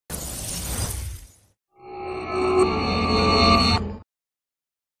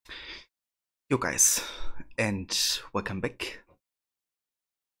Yo guys, and welcome back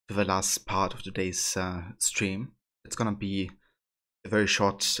to the last part of today's stream. It's gonna be a very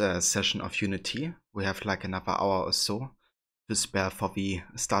short session of Unity. We have like another hour or so to spare for the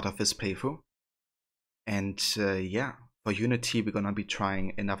start of this playthrough. And yeah, for Unity we're gonna be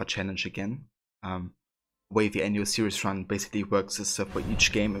trying another challenge again. The way the annual series run basically works is for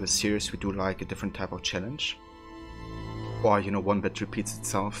each game in the series we do like a different type of challenge. Or, you know, one that repeats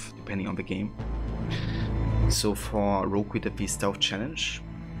itself depending on the game. So for Rogue we did the Stealth Challenge.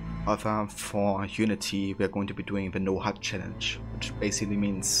 However, for Unity we are going to be doing the No-HUD Challenge, which basically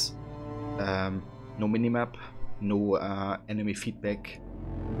means no minimap, no enemy feedback,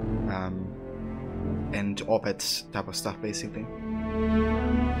 and all that type of stuff basically.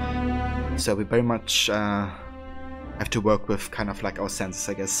 So we very much have to work with kind of like our senses,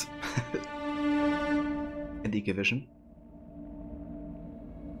 I guess, and eager vision.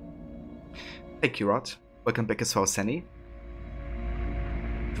 Thank you, Rod. Welcome back as well, Senny,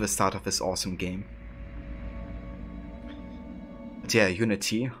 to the start of this awesome game. But yeah,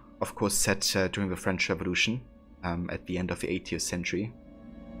 Unity, of course, set during the French Revolution, at the end of the 18th century.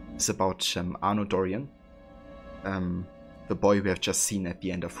 It's about Arnaud Dorian, the boy we have just seen at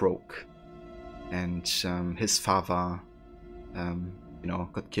the end of Rogue, and his father, you know,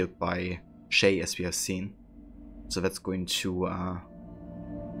 got killed by Shay, as we have seen. So that's going to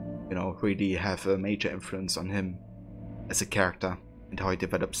you know, really have a major influence on him as a character and how he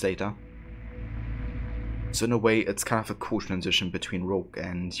develops later. So in a way, it's kind of a cool transition between Rogue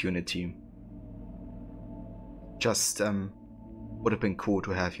and Unity. Just would have been cool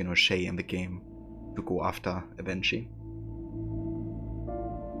to have, you know, Shay in the game to go after eventually.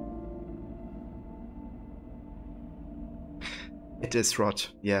 It is, Rod.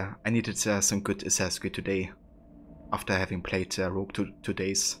 Yeah, I needed some good Assassin's Creed today after having played Rogue two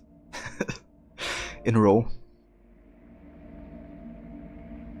days in a row.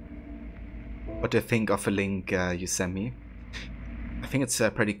 What do you think of the link you sent me? I think it's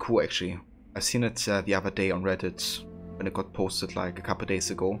pretty cool actually. I've seen it the other day on Reddit when it got posted like a couple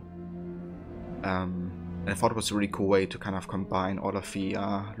days ago. And I thought it was a really cool way to kind of combine all of the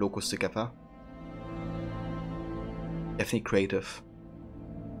logos together. Definitely creative.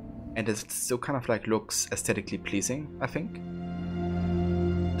 And it still kind of like looks aesthetically pleasing, I think.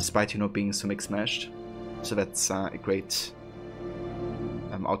 Despite, you know, being so mixed matched. So that's a great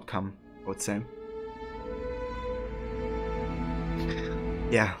outcome, I would say.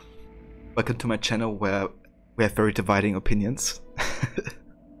 Yeah, welcome to my channel where we have very dividing opinions.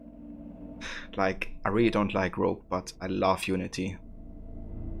 Like, I really don't like Rogue, but I love Unity.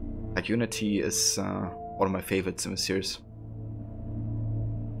 Like, Unity is one of my favorites in the series.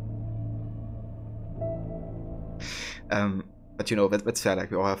 But you know, that's fair, like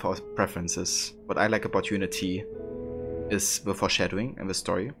we all have our preferences. What I like about Unity is the foreshadowing in the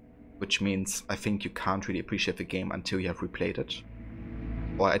story, which means I think you can't really appreciate the game until you have replayed it.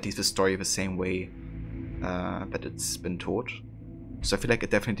 Or at least the story the same way that it's been told. So I feel like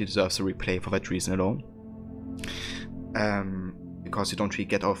it definitely deserves a replay for that reason alone. Because you don't really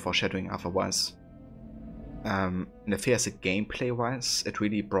get all foreshadowing otherwise. And I feel as a gameplay wise, it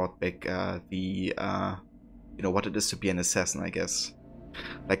really brought back the you know, what it is to be an assassin, I guess.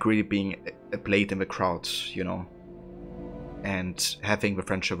 Like really being a blade in the crowd, you know. And having the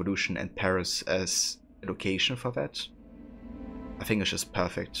French Revolution and Paris as a location for that, I think it's just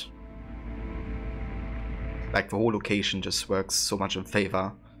perfect. Like the whole location just works so much in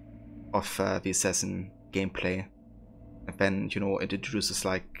favor of the assassin gameplay. And then, you know, it introduces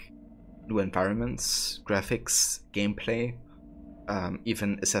like new environments, graphics, gameplay,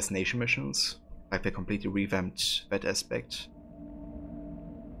 even assassination missions. Like they completely revamped that aspect.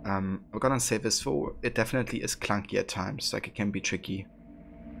 I'm gonna say this though, it definitely is clunky at times, like it can be tricky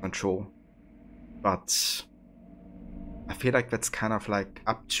to control. But I feel like that's kind of like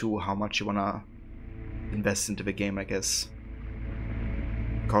up to how much you wanna invest into the game, I guess.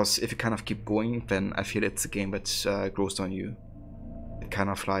 Because if you kind of keep going, then I feel it's a game that grows on you. It kind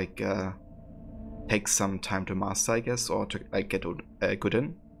of like takes some time to master, I guess, or to like get good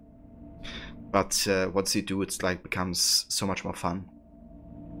in. But once you do, it's like becomes so much more fun.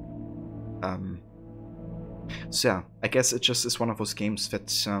 So yeah, I guess it just is one of those games that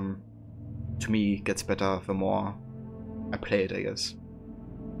to me gets better the more I play it, I guess.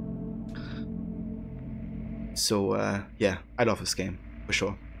 So yeah, I love this game for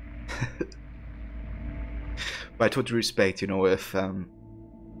sure. But I totally respect, you know, if Odin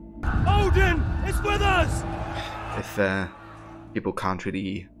is with us! If people can't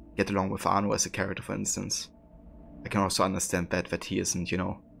really get along with Arno as a character, for instance. I can also understand that he isn't, you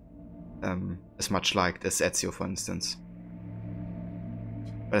know, as much liked as Ezio, for instance.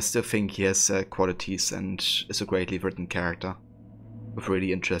 But I still think he has qualities and is a greatly written character with a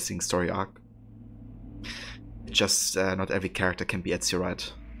really interesting story arc. It's just not every character can be Ezio,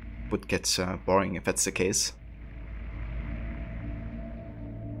 right? Would get boring if that's the case.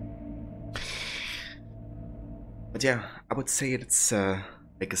 But yeah, I would say let's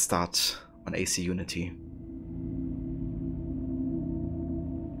make a start on AC Unity.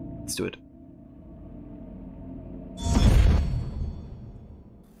 Let's do it.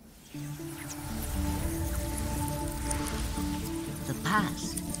 The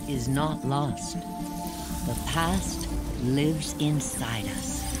past is not lost. The past lives inside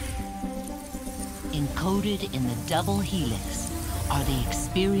us. Encoded in the double helix are the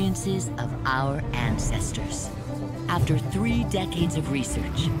experiences of our ancestors. After 3 decades of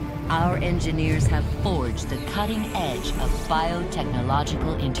research, our engineers have forged the cutting edge of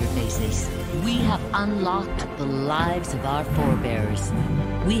biotechnological interfaces. We have unlocked the lives of our forebears.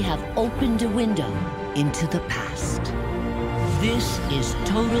 We have opened a window into the past. This is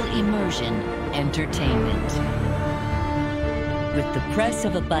total immersion entertainment. With the press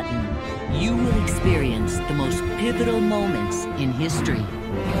of a button, you will experience the most pivotal moments in history.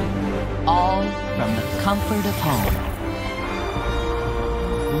 All from the comfort of home.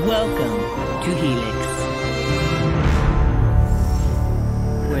 Welcome to Helix,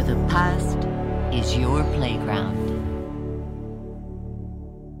 where the past is your playground.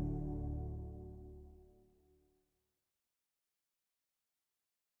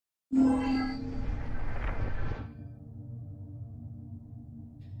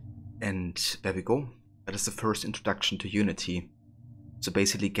 And there we go. That is the first introduction to Unity. So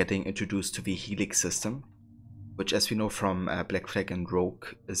basically getting introduced to the Helix system, which, as we know from Black Flag and Rogue,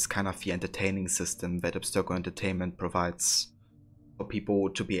 is kind of the entertaining system that Abstergo Entertainment provides for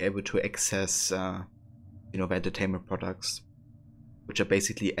people to be able to access, the entertainment products, which are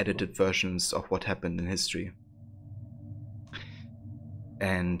basically edited versions of what happened in history.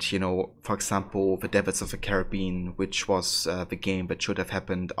 And, for example, The Devils of the Caribbean, which was the game that should have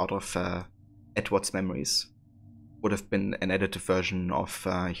happened out of Edward's memories, would have been an edited version of,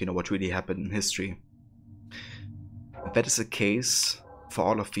 what really happened in history. That is the case for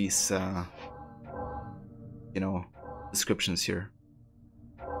all of these, descriptions here.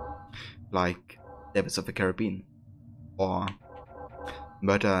 Like Devils of the Caribbean, or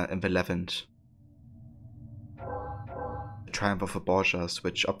Murder in the Levant, the Triumph of the Borgias,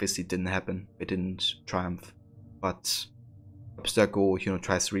 which obviously didn't happen. They didn't triumph, but Abstergo,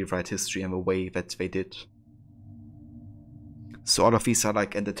 tries to rewrite history in the way that they did. So all of these are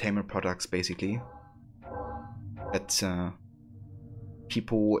like entertainment products, basically, that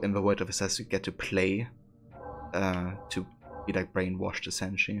people in the world of Assassin get to play to be like brainwashed,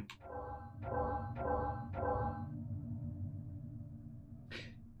 essentially.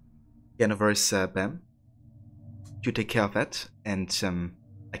 Yeah, no worries, Bam. You take care of that, and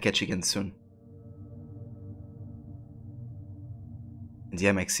I catch you again soon. And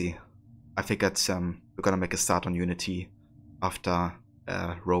yeah, Maxi, I figured we're gonna make a start on Unity after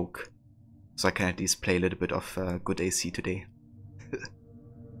Rogue, so I can at least play a little bit of good AC today.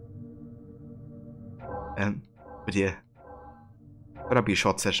 But yeah, gonna be a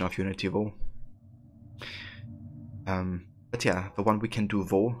short session of Unity though. But yeah, the one we can do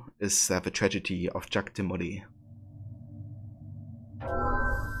though is the tragedy of Jacques de Molay.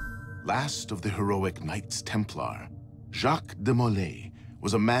 Last of the heroic Knights Templar, Jacques de Molay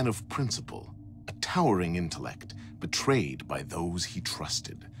was a man of principle, a towering intellect, betrayed by those he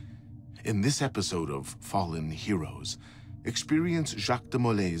trusted. In this episode of Fallen Heroes, experience Jacques de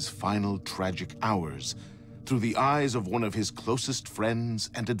Molay's final tragic hours through the eyes of one of his closest friends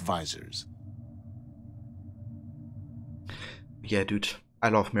and advisors. Yeah, dude, I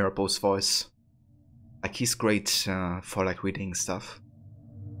love Mirabeau's voice. Like, he's great for like reading stuff.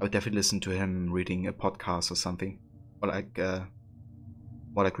 I would definitely listen to him reading a podcast or something, or like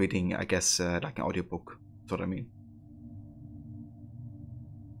more like reading, I guess, like an audiobook. That's what I mean.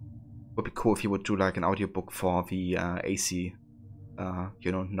 Would be cool if he would do like an audiobook for the AC,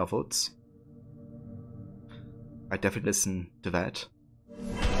 novels. I'd definitely listen to that.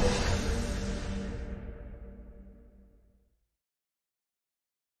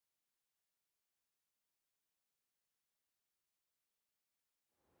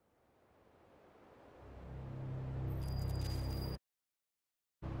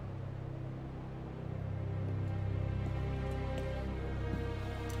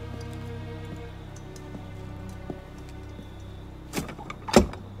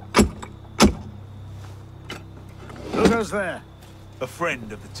 Who goes there? A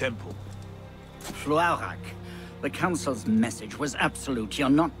friend of the temple. Fluaurak, the Council's message was absolute. You're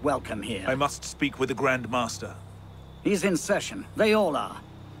not welcome here. I must speak with the Grand Master. He's in session. They all are.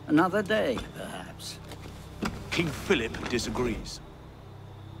 Another day, perhaps. King Philip disagrees.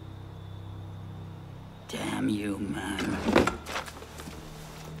 Damn you, man.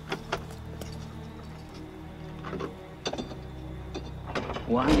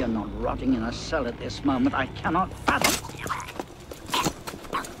 Why you're not rotting in a cell at this moment, I cannot fathom.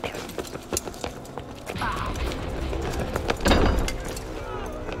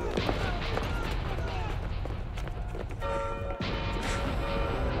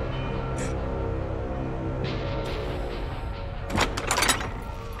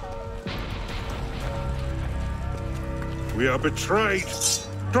 We are betrayed.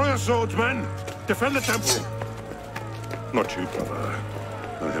 Draw your swords, men. Defend the temple. Not you, brother.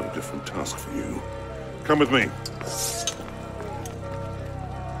 I have a different task for you. Come with me.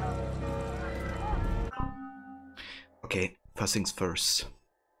 Okay, first things first.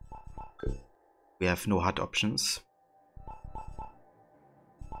 We have no HUD options.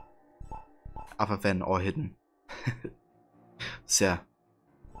 Other than or hidden. So yeah.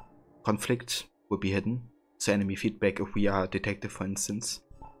 Conflict will be hidden. So enemy feedback if we are detected, for instance.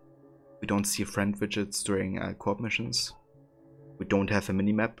 We don't see friend widgets during co-op missions. We don't have a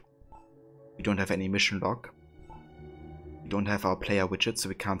minimap. We don't have any mission log. We don't have our player widget, so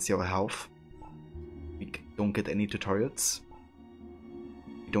we can't see our health. We don't get any tutorials.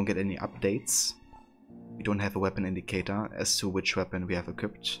 We don't get any updates. We don't have a weapon indicator as to which weapon we have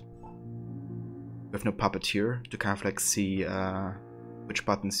equipped. We have no puppeteer to kind of like see which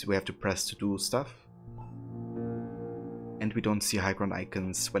buttons we have to press to do stuff. And we don't see high ground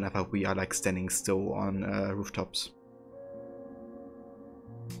icons whenever we are like standing still on rooftops.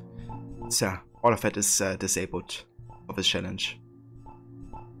 So yeah, all of that is disabled of this challenge.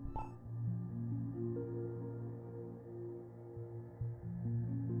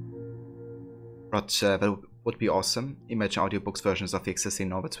 But that would be awesome. Imagine audiobooks versions of the existing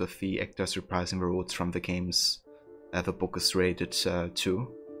novels with the actors reprising the roles from the games the book is related to.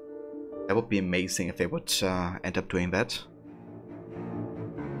 That would be amazing if they would end up doing that.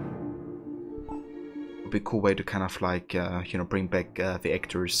 It would be a cool way to kind of like, you know, bring back the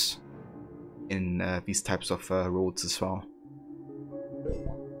actors in these types of roles as well.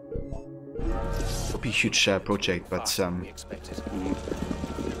 It would be a huge project, but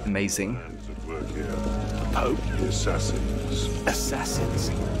amazing. Oh, The assassins. assassins.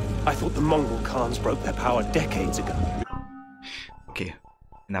 I thought the Mongol Khans broke their power decades ago. Okay,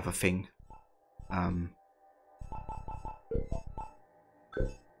 another thing.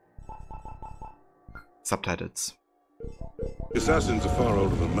 Subtitles. Assassins are far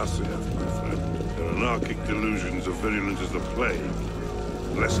older than Masyaf, my friend. Their anarchic delusions are virulent as the plague,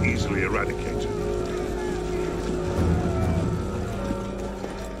 less easily eradicated.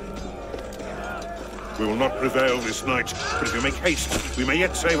 We will not prevail this night, but if you make haste, we may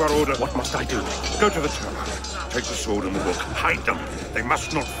yet save our order. What must I do? Go to the tower. Take the sword and the book. Hide them. They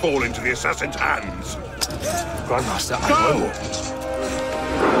must not fall into the assassin's hands. Grandmaster, I Go! will.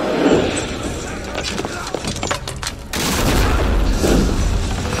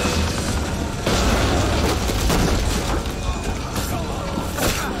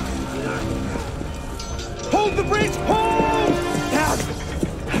 Hold the bridge! Hold! Dad!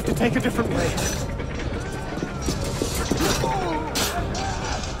 I have to take a different way.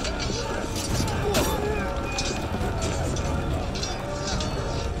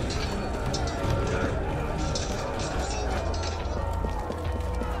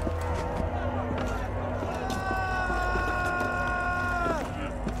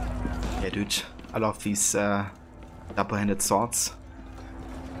 Yeah, dude, I love these double-handed swords.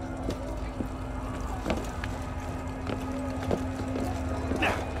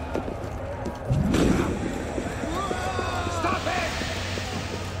 Stop it!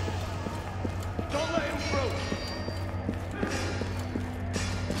 Don't let him through!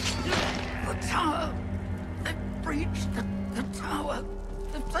 The tower! They've breached the tower!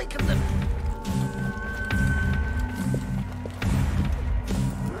 They've taken them!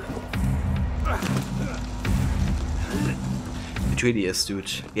 It really is, dude.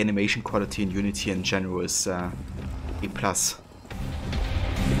 The animation quality in Unity in general is A+.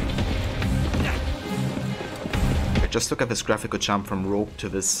 Just look at this graphical jump from Rogue to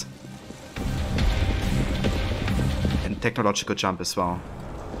this. And technological jump as well.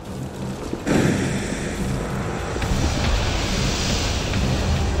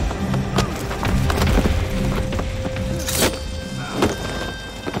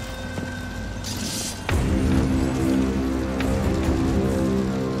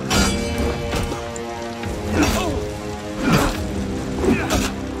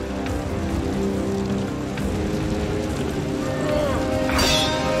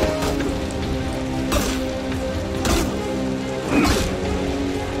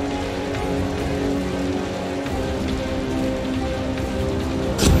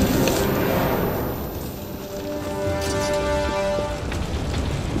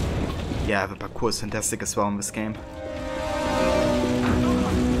 Yeah, the parkour is fantastic as well in this game.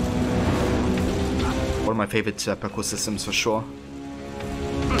 One of my favorite parkour systems for sure.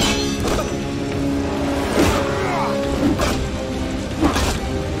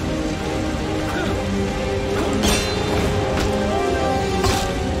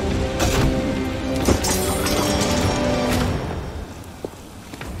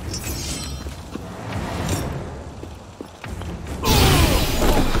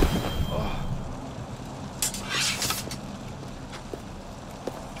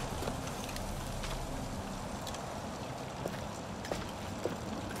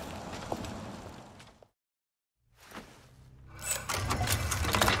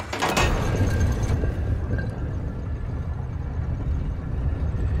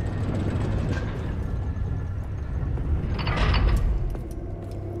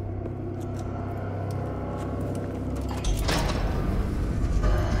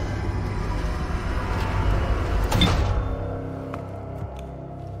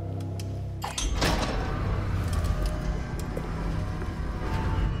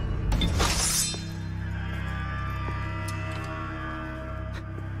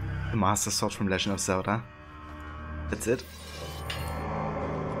 The Master Sword from Legend of Zelda. That's it.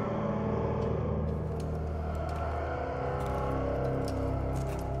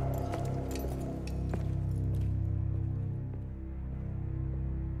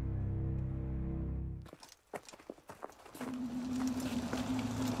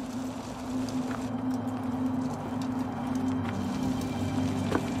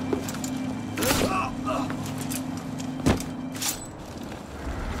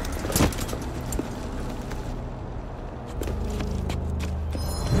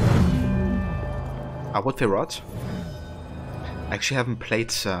 Would they rot? I actually haven't played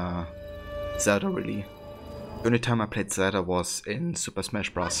Zelda really. The only time I played Zelda was in Super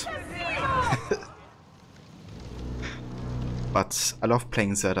Smash Bros. But I love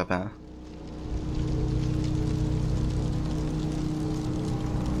playing Zelda there.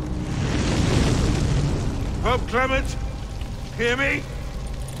 Pope Clement, hear me?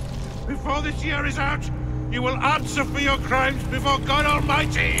 Before this year is out, you will answer for your crimes before God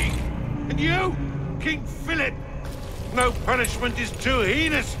Almighty! And you, King Philip, no punishment is too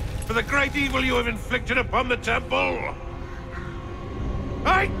heinous for the great evil you have inflicted upon the temple.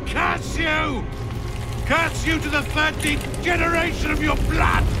 I curse you! Curse you to the 13th generation of your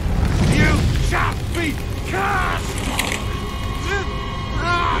blood! You shall be cursed!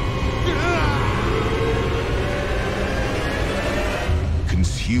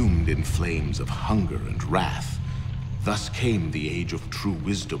 Consumed in flames of hunger and wrath, thus came the age of true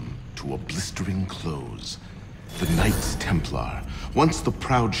wisdom to a blistering close. The Knights Templar, once the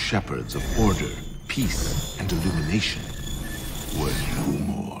proud shepherds of order, peace, and illumination, were no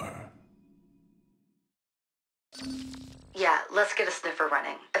more. Yeah, let's get a sniffer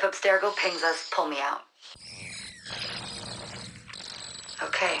running. If Abstergo pings us, pull me out.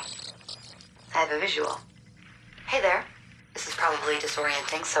 Okay. I have a visual. Hey there. This is probably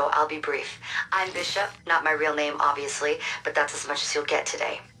disorienting, so I'll be brief. I'm Bishop, not my real name, obviously, but that's as much as you'll get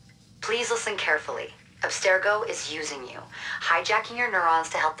today. Please listen carefully. Abstergo is using you, hijacking your neurons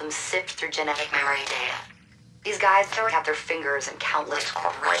to help them sift through genetic memory data. These guys have their fingers in countless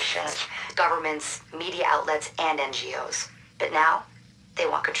corporations, governments, media outlets, and NGOs. But now, they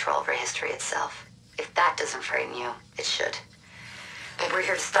want control over history itself. If that doesn't frighten you, it should. But we're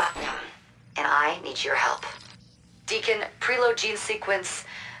here to stop them, and I need your help. Deacon, preload gene sequence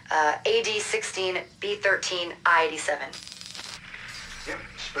AD16, B13, I87. Yep,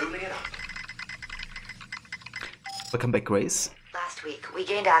 spooling it up. Welcome back, Grace. Last week, we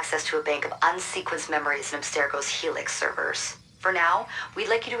gained access to a bank of unsequenced memories in Abstergo's Helix servers. For now, we'd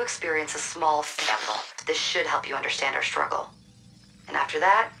like you to experience a small sample. This should help you understand our struggle. And after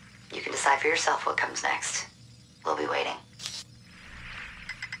that, you can decide for yourself what comes next. We'll be waiting.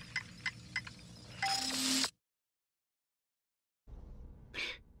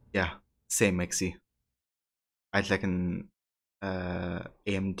 Yeah, same Maxi. I'd like an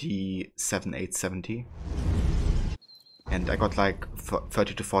AMD 7870. And I got like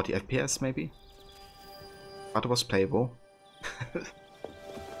 30 to 40 FPS maybe. But it was playable.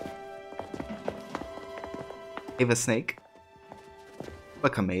 Hey the snake.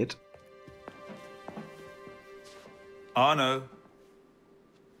 Welcome, mate. Arno.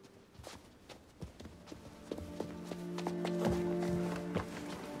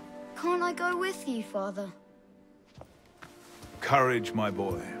 Can't I go with you, Father? Courage, my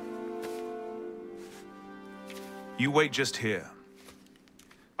boy. You wait just here.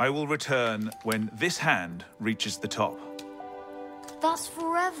 I will return when this hand reaches the top. That's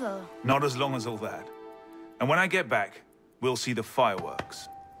forever. Not as long as all that. And when I get back, we'll see the fireworks.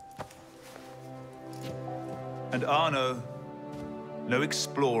 And Arno, no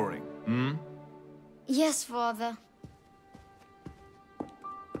exploring, hmm? Yes, Father.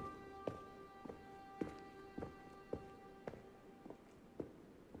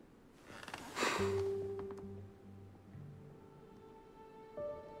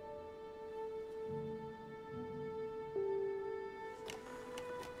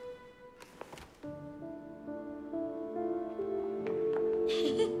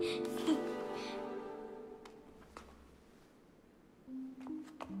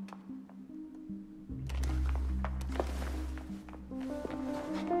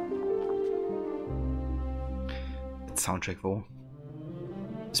 Soundtrack though,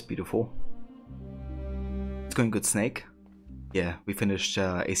 it's beautiful. It's going good, Snake. Yeah, we finished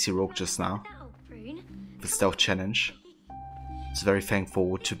AC Rogue just now. The stealth challenge. It's very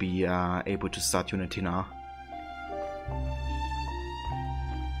thankful to be able to start Unity now.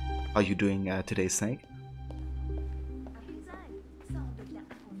 How are you doing today, Snake?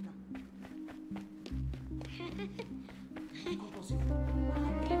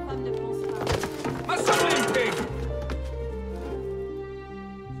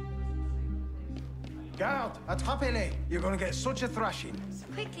 Guard, attrapez-les. You're gonna get such a thrashing.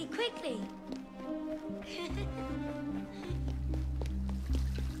 Quickly, quickly.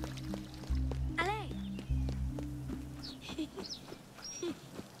 Allez.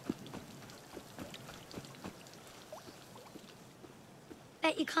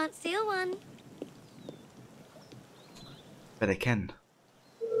 Bet you can't steal one. But I can.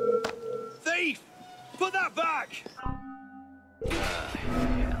 Thief! Put that back!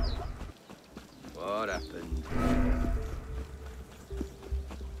 What happened?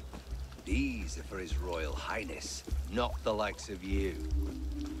 These are for His Royal Highness, not the likes of you.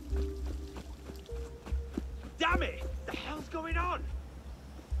 Damn it! The hell's going on?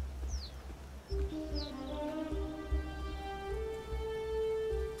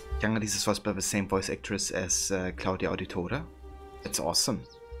 Younger, this is voiced by the same voice actress as Claudia Auditore. That's awesome.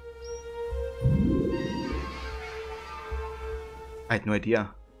 I had no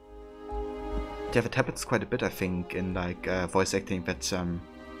idea. Yeah, that happens quite a bit, I think, in like voice acting, that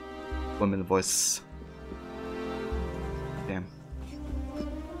women voice. Damn.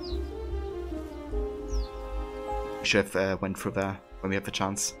 We should have went through there when we have the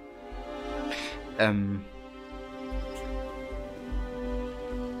chance.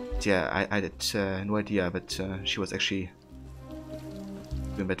 Yeah, I had no idea that she was actually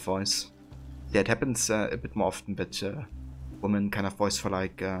doing that voice. Yeah, it happens a bit more often that women kind of voice for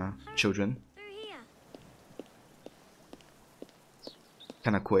like children.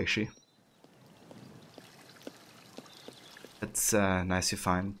 Kinda cool actually. That's nice you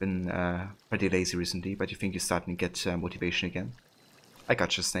find. Been pretty lazy recently, but you think you're starting to get motivation again. I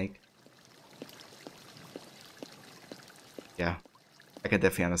gotcha, Snake. Yeah, I can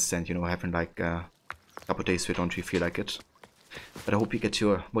definitely understand, you know, having like a couple days where you don't really feel like it. But I hope you get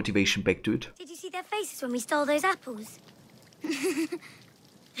your motivation back, dude. Did you see their faces when we stole those apples?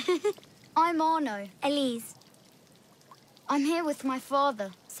 I'm Arno. Elise. I'm here with my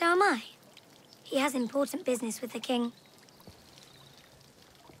father. So am I. He has important business with the king.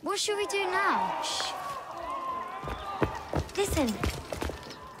 What should we do now? Shh. Listen.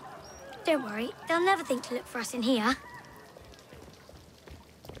 Don't worry, they'll never think to look for us in here.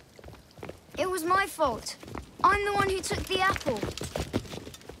 It was my fault. I'm the one who took the apple.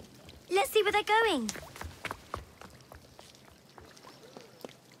 Let's see where they're going.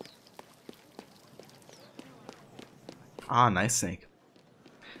 Ah, nice, Snake.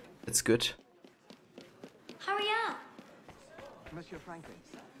 That's good. Hurry up. Monsieur Franklin,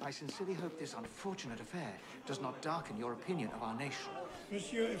 I sincerely hope this unfortunate affair does not darken your opinion of our nation.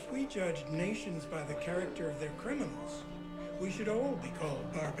 Monsieur, if we judged nations by the character of their criminals, we should all be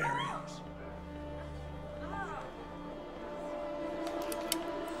called barbarians.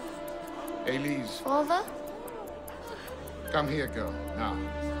 Elise, Father? come here, girl, now.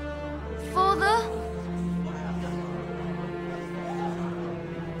 Father?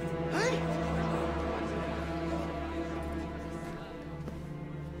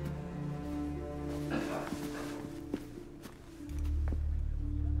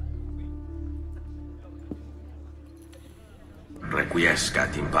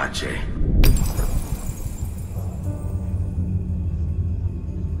 Requiescat in pace.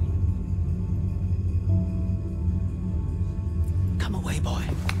 Come away, boy.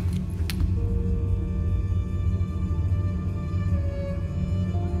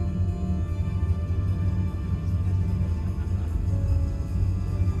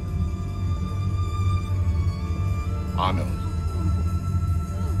 Arno.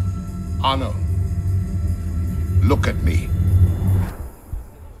 Arno. Look at me.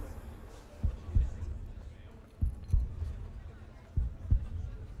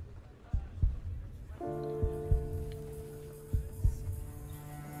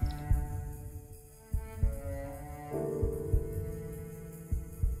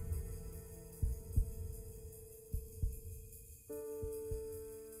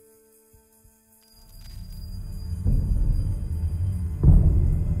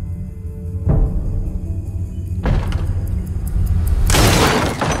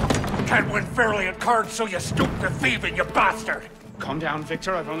 Can't win fairly at cards, so you stoop to thieving, you bastard! Calm down,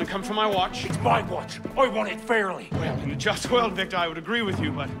 Victor. I've only come for my watch. It's my watch. I want it fairly. Well, in a just world, Victor, I would agree with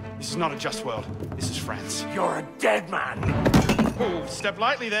you, but this is not a just world. This is France. You're a dead man. Oh, step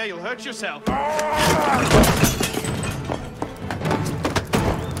lightly there. You'll hurt yourself. I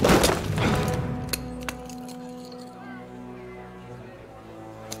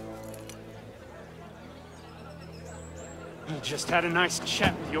just had a nice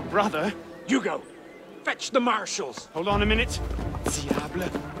chat with your brother. Hugo, fetch the marshals. Hold on a minute. Diable.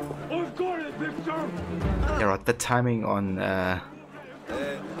 I've got it, Victor. Yeah, right. The timing on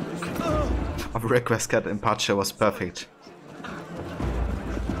of Request Cat and Pacha was perfect.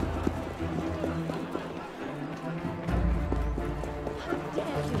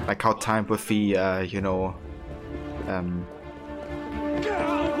 Like how timed with the you know,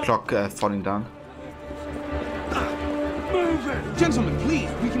 clock falling down. Gentlemen, please,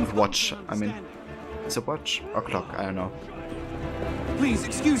 we can... Watch, I mean. It's a watch or clock, I don't know. Please,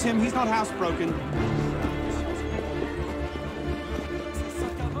 excuse him, he's not housebroken.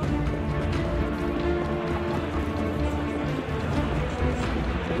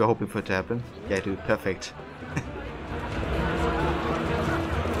 You're hoping for it to happen? Yeah, dude, perfect.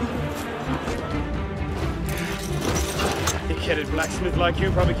 Thick-headed blacksmith like you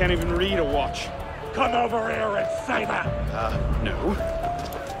probably can't even read a watch. Come over here and say that. No.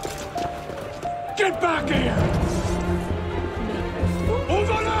 Get back here!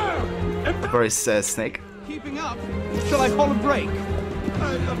 Over there! Where is Snake? Keeping up. Shall I call a break?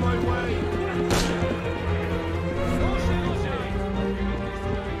 Out of my way!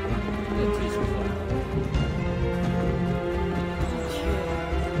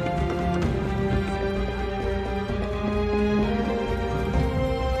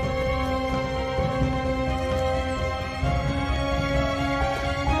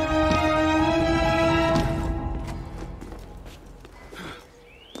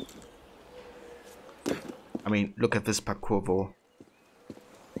 I mean, look at this parkour though.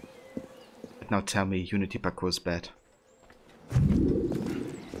 But now tell me Unity parkour is bad.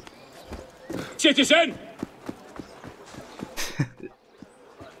 Citizen!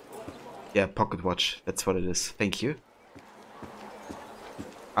 Yeah, pocket watch. That's what it is. Thank you.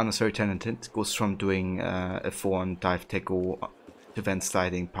 Arno's very talented. Goes from doing a 4 dive tackle to then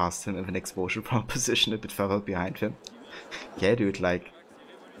sliding past him with an exposure from a position a bit further behind him. Yeah, dude, like...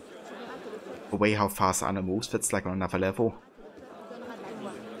 the way how fast Arno moves, that's like on another level.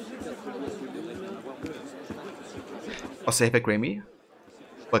 Also, hey back, Remy.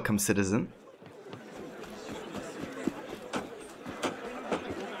 Welcome, citizen.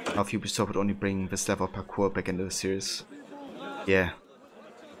 Now, if Ubisoft would only bring this level of parkour back into the series. Yeah.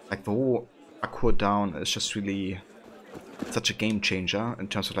 Like, the whole parkour down is just really such a game changer in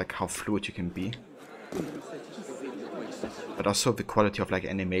terms of like how fluid you can be. But also the quality of like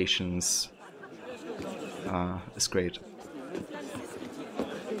animations is great.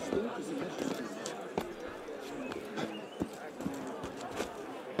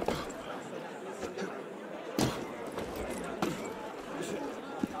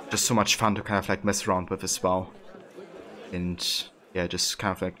 Just so much fun to kind of like mess around with as well. And yeah, just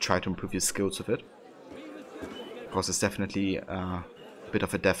kind of like try to improve your skills with it. Because it's definitely a bit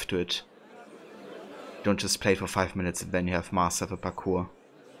of a depth to it. You don't just play it for 5 minutes and then you have mastered the parkour.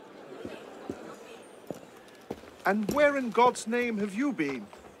 And where in God's name have you been?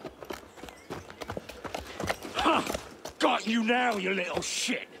 Ha! Got you now, you little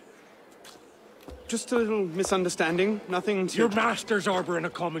shit! Just a little misunderstanding, nothing to... Your master's harboring a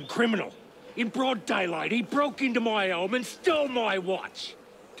common criminal. In broad daylight, he broke into my home and stole my watch.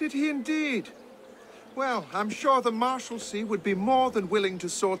 Did he indeed? Well, I'm sure the Marshalsea would be more than willing to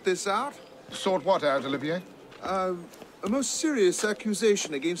sort this out. Sort what out, Olivier? A most serious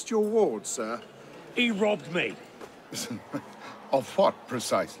accusation against your ward, sir. He robbed me. Of what,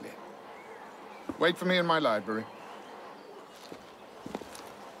 precisely? Wait for me in my library.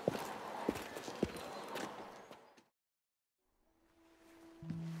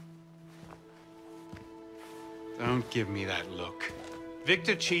 Don't give me that look.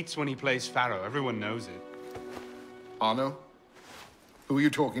 Victor cheats when he plays Pharaoh. Everyone knows it. Arno? Who are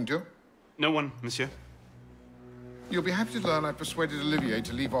you talking to? No one, monsieur. You'll be happy to learn I persuaded Olivier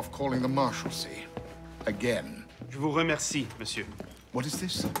to leave off calling the Marshalsea. Again. Je vous remercie, monsieur. What is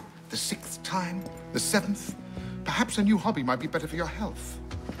this? The 6th time? The 7th? Perhaps a new hobby might be better for your health.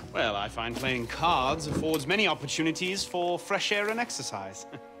 Well, I find playing cards affords many opportunities for fresh air and exercise.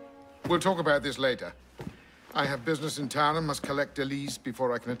 We'll talk about this later. I have business in town and must collect Elise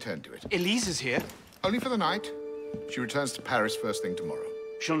before I can attend to it. Elise is here? Only for the night. She returns to Paris first thing tomorrow.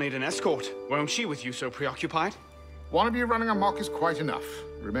 She'll need an escort, won't she, with you so preoccupied? One of you running amok is quite enough.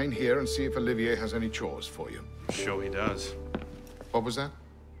 Remain here and see if Olivier has any chores for you. Sure he does. What was that?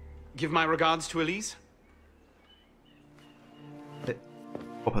 Give my regards to Elise.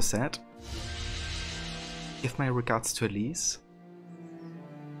 What was that? Give my regards to Elise.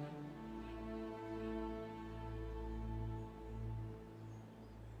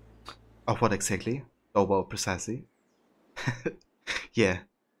 Oh, what exactly? Oh, well, precisely. Yeah,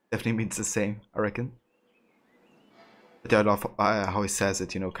 definitely means the same, I reckon. But I love how he says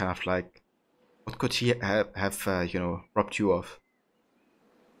it, you know, kind of like, what could he have you know, robbed you of?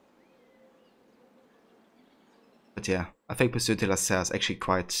 But yeah, I think Monsieur de la Serre is actually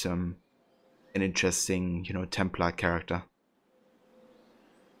quite an interesting, you know, Templar character.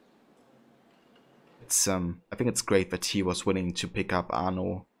 It's I think it's great that he was willing to pick up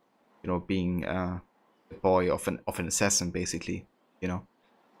Arno, you know, being the boy of an assassin, basically, you know.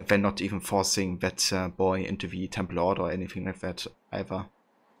 And then not even forcing that boy into the Temple Order or anything like that either.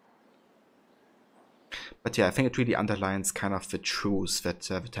 But yeah, I think it really underlines kind of the truth that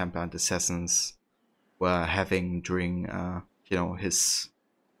the Templar and Assassins were having during, you know, his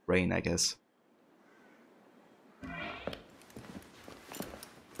reign, I guess.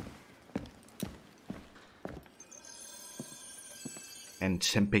 And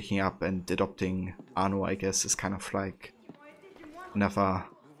him picking up and adopting Arno, I guess, is kind of like another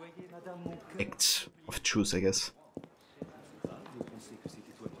act of truth, I guess.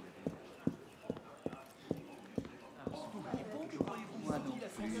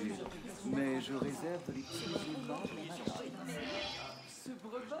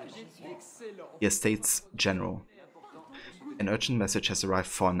 Dear States General, an urgent message has arrived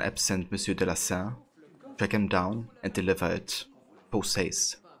for an absent Monsieur de la Serre. Track him down and deliver it post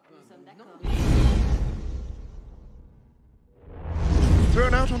haste.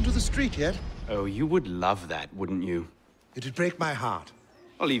 Thrown out onto the street yet? Oh, you would love that, wouldn't you? It'd break my heart.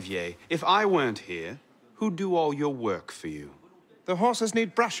 Olivier, if I weren't here, who'd do all your work for you? The horses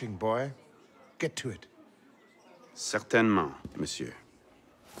need brushing, boy. Get to it. Certainement, monsieur.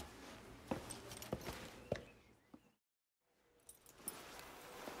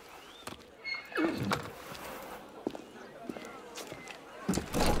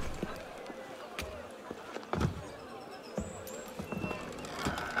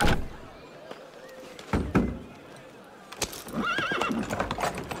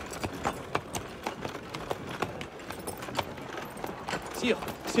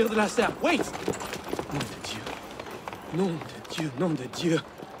 Sire de la Serre, wait! Nom de Dieu. Nom de Dieu, nom de Dieu.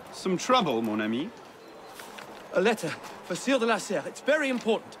 Some trouble, mon ami? A letter for Sire de la Serre. It's very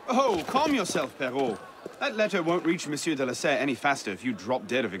important. Oh, calm yourself, Perrault. That letter won't reach Monsieur de la Serre any faster if you drop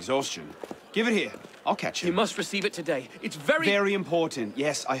dead of exhaustion. Give it here. I'll catch him. He must receive it today. It's very... Very important.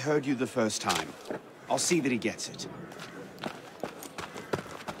 Yes, I heard you the first time. I'll see that he gets it.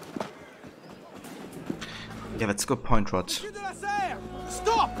 Yeah, that's a good point, Rod.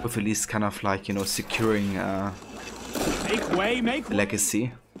 Stop! With at least kind of like, you know, securing make way,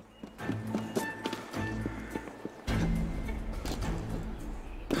 legacy.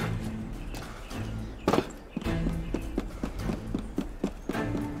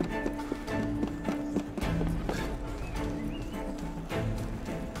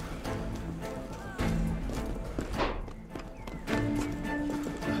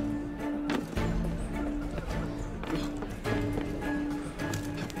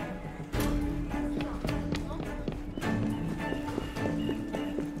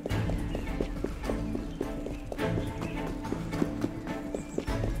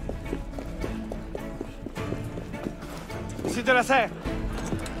 Monsieur de la Serre!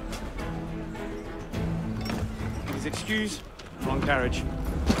 Please excuse, wrong carriage.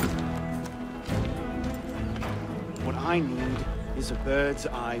 What I need is a bird's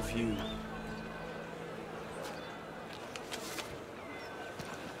eye view.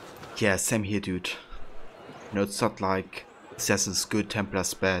 Yeah, same here, dude. You know, it's not like Assassin's good,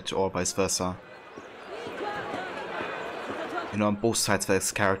 Templar's bad, or vice versa. You know, on both sides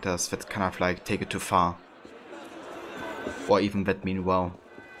there's characters that kind of like take it too far. or even that mean well.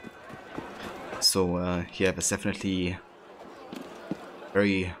 So yeah, there's definitely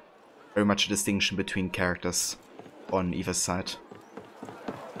very much a distinction between characters on either side.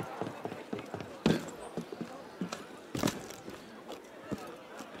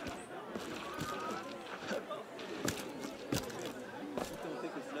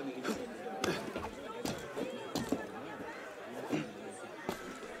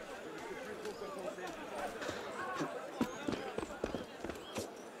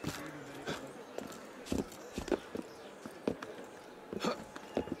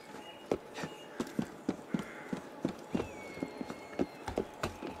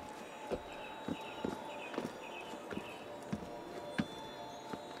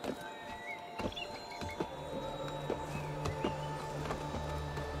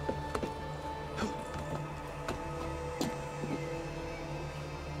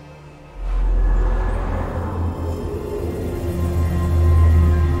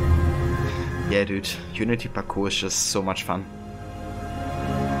 Yeah, dude, Unity parkour is just so much fun.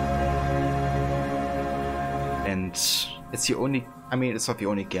 And it's the only, I mean, it's not the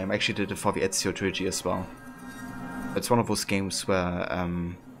only game. I actually did it for the Ezio trilogy as well. It's one of those games where,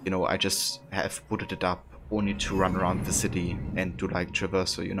 you know, I just have booted it up only to run around the city and do like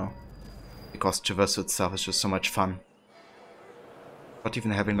traversal, you know. Because traversal itself is just so much fun. Not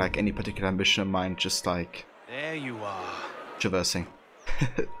even having like any particular mission in mind, just like... There you are. Traversing.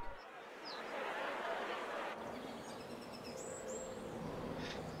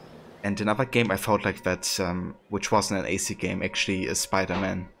 And another game I felt like that, which wasn't an AC game, actually is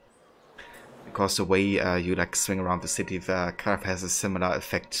Spider-Man. Because the way you like swing around the city there kind of has a similar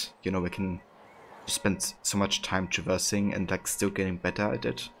effect. You know, we can spend so much time traversing and like still getting better at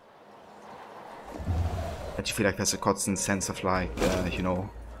it. And you feel like there's a constant sense of like, you know,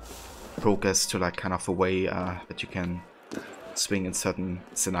 progress to like kind of a way that you can swing in certain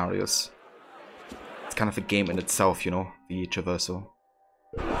scenarios. It's kind of a game in itself, you know, the traversal.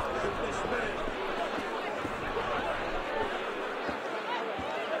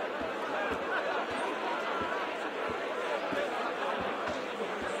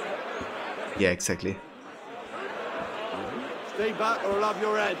 Yeah, exactly. Stay back or I'll have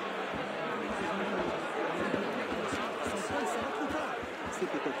your head.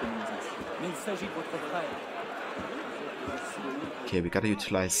 Okay, we gotta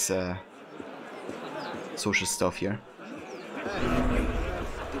utilize social stuff here.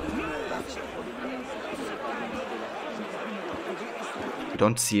 We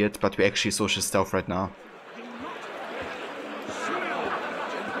don't see it, but we actually social stealth right now.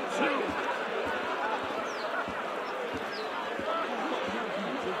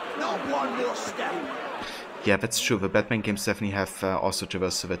 Yeah, that's true. The Batman games definitely have also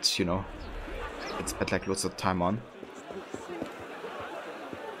traversed it, you know. It's spent like loads of time on.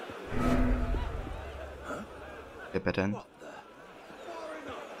 Get better in.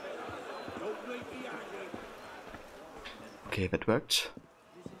 Okay, that worked.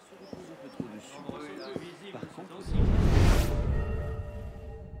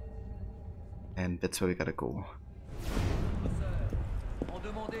 And that's where we gotta go.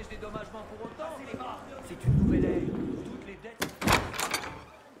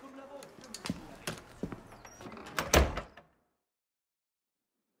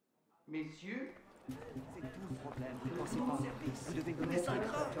 Messieurs, c'est tout le problème. Ne pensez pas. Vous devez donner ça.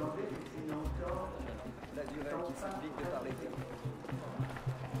 La durée qui s'implique de parler.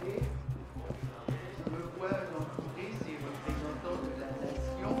 Et je me vois entouré ces représentants de la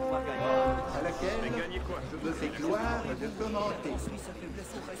nation à laquelle je me fais gloire de commenter.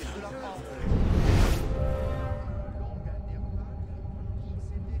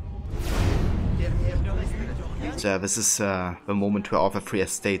 So this is the moment where all the three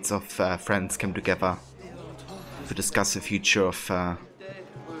estates of France came together to discuss the future of a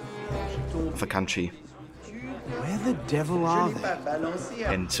country. Where the devil are they?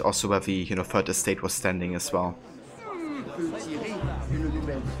 And also where the, you know, third estate was standing as well.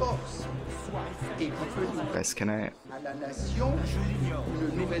 Guys, can I?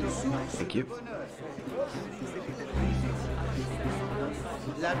 Thank you.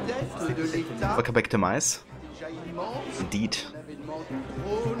 Welcome back to Mice. Indeed.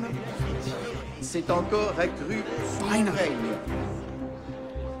 C'est encore accru sous mon règne.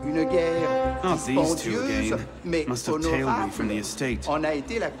 Une guerre dispendieuse, mais honorable, en a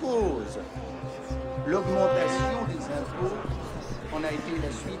été la cause. L'augmentation des impôts en a été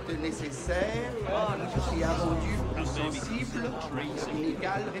la suite nécessaire qui a rendu plus sensible une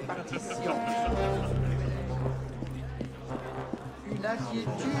égale répartition. Une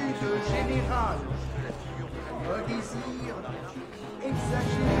inquiétude générale Un désir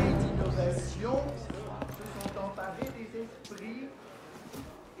exagéré d'innovation se sont emparés des esprits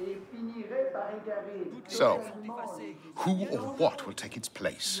et finiraient par égarer. So, who or what will take its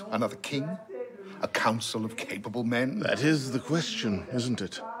place? Another king? A council of capable men? That is the question, isn't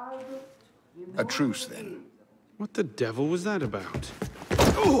it? A truce, then. What the devil was that about?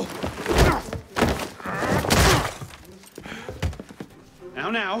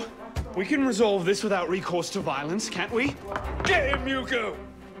 Now, we can resolve this without recourse to violence, can't we? Get him, Yuko!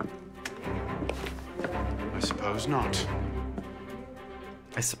 I suppose not.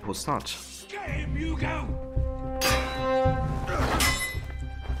 I suppose not. Get him, Hugo!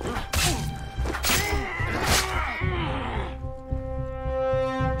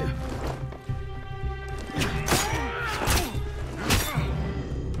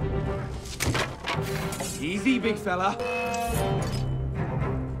 Easy, big fella.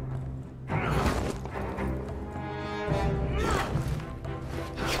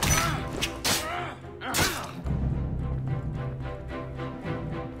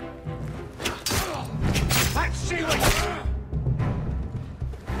 Let's see what...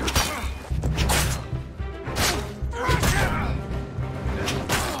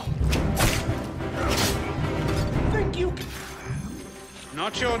 Think you...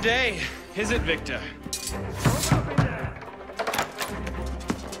 Not your day, is it, Victor?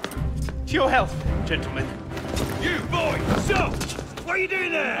 To your health, gentlemen. You, boy! So! What are you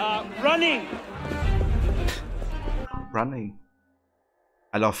doing there? Running! Running.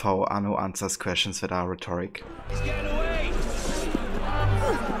 I love how Arno answers questions that are rhetoric. He's getting away!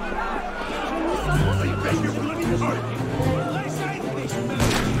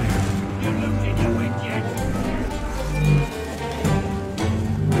 You looked in your wind yet?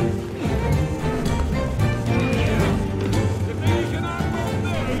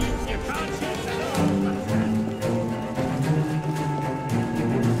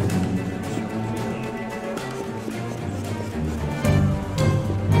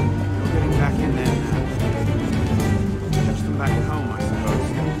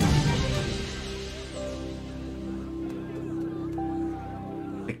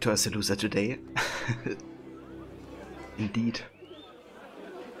 Victor is a loser today. Indeed.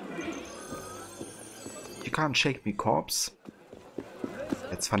 You can't shake me, corpse.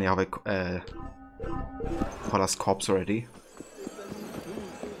 It's funny how they call us corpse already.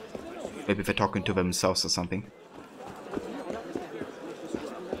 Maybe they're talking to themselves or something.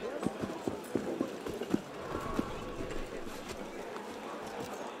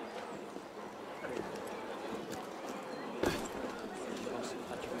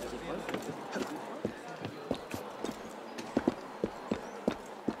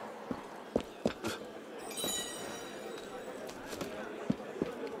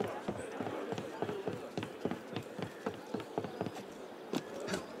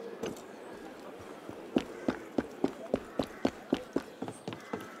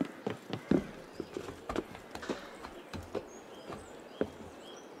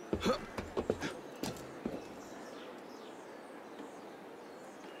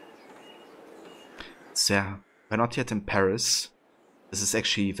 So yeah, we're not yet in Paris. This is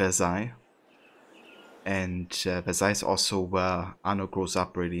actually Versailles. And Versailles is also where Arno grows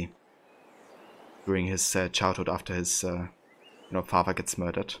up, really. During his childhood after his father gets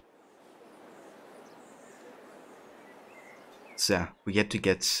murdered. So yeah, we yet to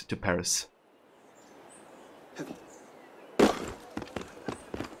get to Paris.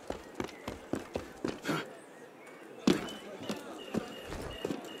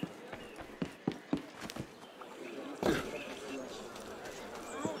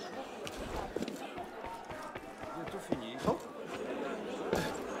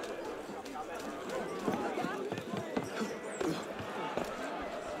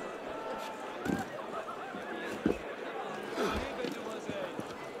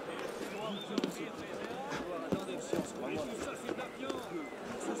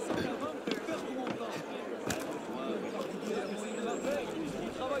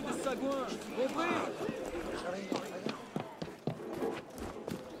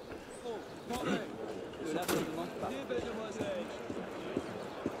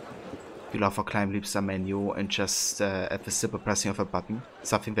 You love how climb leaps a menu and just at the simple pressing of a button.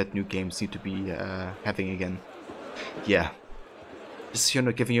 Something that new games need to be having again. Yeah. Just,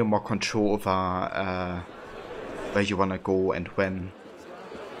 giving you more control over where you wanna go and when.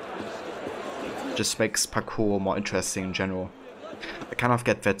 Just makes parkour more interesting in general. I kind of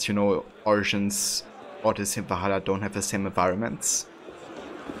get that, Origins, Odyssey and Valhalla don't have the same environments.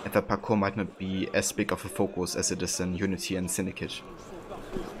 And that parkour might not be as big of a focus as it is in Unity and Syndicate.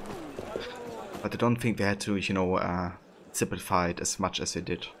 But I don't think they had to, you know, simplify it as much as they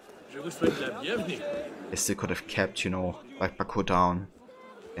did. They still could have kept, you know, like parkour down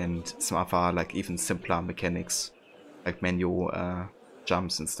and some other, like, even simpler mechanics, like menu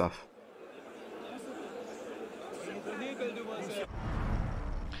jumps and stuff.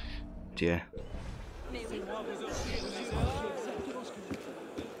 But yeah.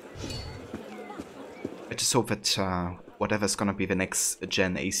 I just hope that whatever's gonna be the next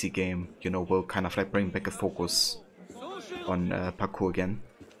gen AC game, you know, will kind of like bring back a focus on parkour again.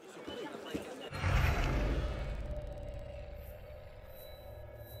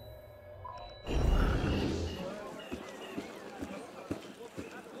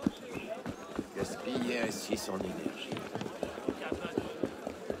 Gaspiller ainsi son énergie.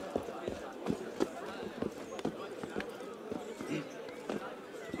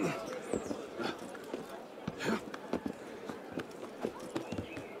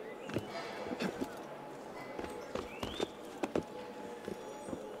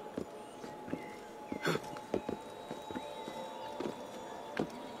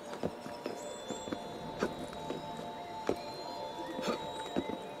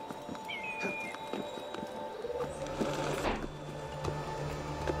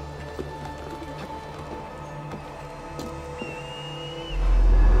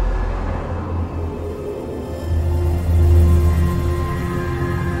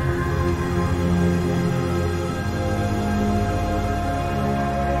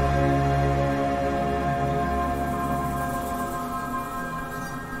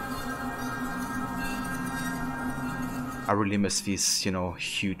 I really miss these, you know,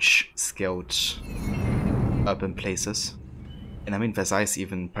 huge scaled urban places. And I mean, Versailles is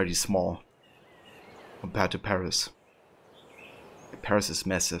even pretty small compared to Paris. Paris is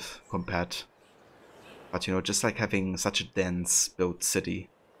massive compared. But you know, just like having such a dense built city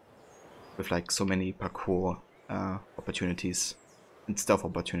with like so many parkour opportunities and stealth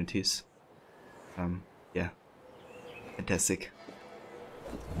opportunities. Yeah, fantastic.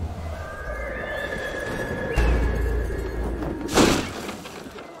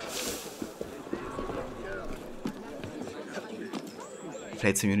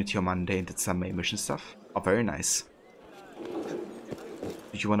 Played some Unity on Monday and did some main mission stuff. Oh, very nice.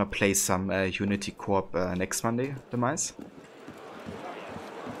 Do you wanna play some Unity co-op next Monday, Demise?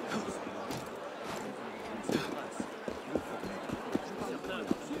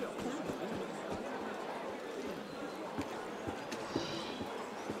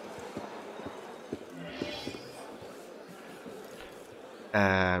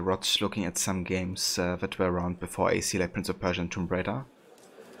 Rod's looking at some games that were around before AC, like Prince of Persia and Tomb Raider.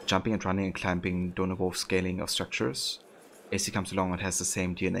 Jumping and running and climbing don't involve scaling of structures. AC comes along and has the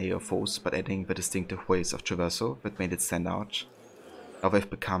same DNA of foes, but adding the distinctive ways of traversal that made it stand out. Now they've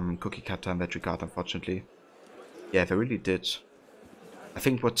become cookie cutter in that regard, unfortunately. Yeah, they really did. I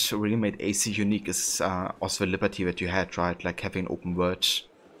think what really made AC unique is also the liberty that you had, right? Like having an open world,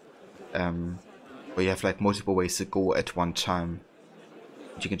 where you have like multiple ways to go at one time.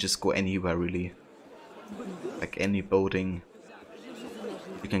 You can just go anywhere, really. Like any building.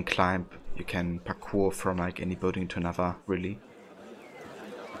 You can climb, you can parkour from like any building to another, really.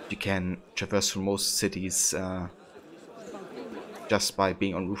 You can traverse through most cities just by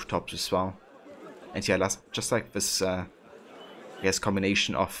being on rooftops as well. And yeah, just like this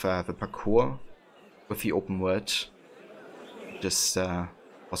combination of the parkour with the open world, just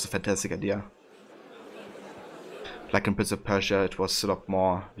was a fantastic idea. Like in Prince of Persia, it was a lot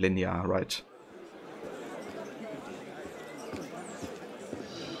more linear, right?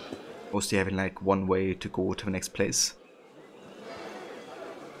 Mostly having like one way to go to the next place.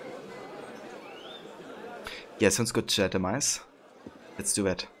 Yeah, sounds good, Demise. Let's do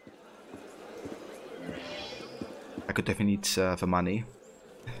that. I could definitely need the money.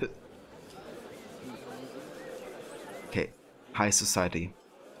 Okay, high society.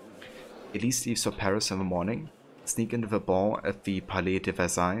 Elise leaves for Paris in the morning, sneak into the ball at the Palais de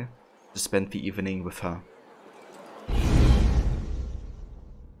Versailles to spend the evening with her.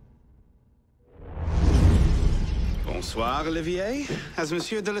 Bonsoir, Olivier. Has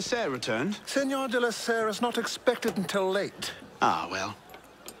Monsieur de la Serre returned? Senor de la Serre is not expected until late. Ah, well.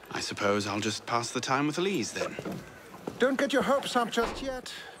 I suppose I'll just pass the time with Elise, then. Don't get your hopes up just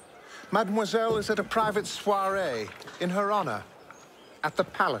yet. Mademoiselle is at a private soirée in her honor at the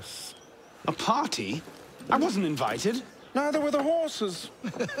palace. A party? I wasn't invited. Neither were the horses.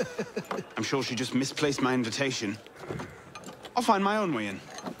 I'm sure she just misplaced my invitation. I'll find my own way in.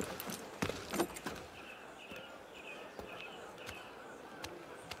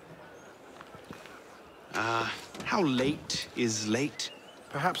 How late is late?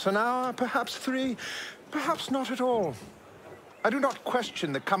 Perhaps an hour, perhaps 3, perhaps not at all. I do not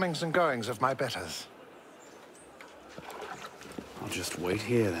question the comings and goings of my betters. I'll just wait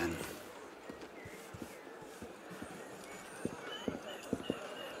here, then.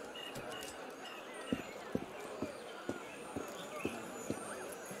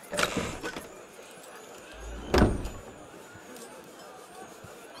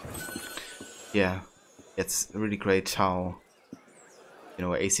 Yeah, it's really great how, you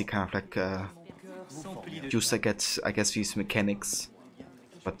know, AC kind of like used, I guess, these mechanics,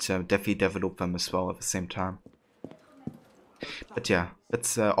 but definitely develop them as well at the same time. But yeah,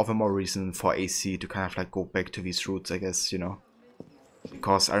 that's all the more reason for AC to kind of like go back to these roots, I guess, you know.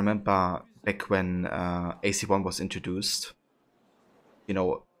 Because I remember back when AC1 was introduced, you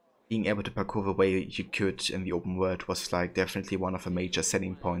know, being able to parkour the way you could in the open world was like definitely one of the major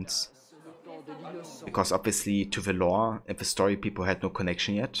selling points. Because obviously to the lore and the story people had no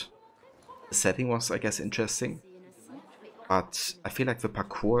connection yet. The setting was, I guess, interesting. But I feel like the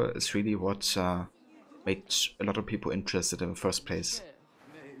parkour is really what made a lot of people interested in the first place.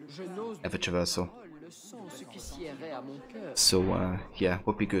 And the traversal. So yeah,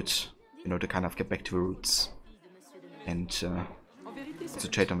 would be good, you know, to kind of get back to the roots. And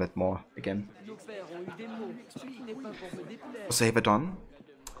concentrate on that more again. So hey, Don.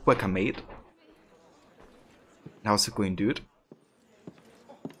 Welcome, mate. How's it going, dude?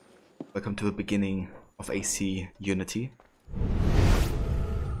 Welcome to the beginning of AC Unity.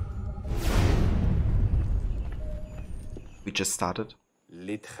 We just started.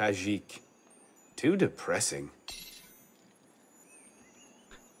 Les tragiques. Too depressing.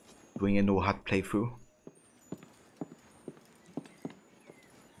 Doing a No-HUD playthrough.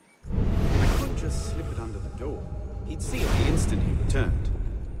 I couldn't just slip it under the door. He'd see it the instant he returned.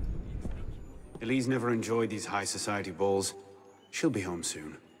 Elise never enjoyed these high society balls. She'll be home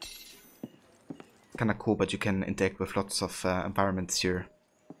soon. Kinda cool, but you can interact with lots of environments here,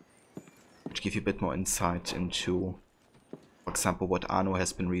 which give you a bit more insight into, for example, what Arno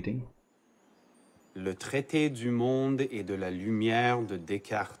has been reading. Le traité du monde et de la lumière de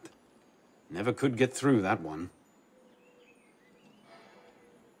Descartes. Never could get through that one.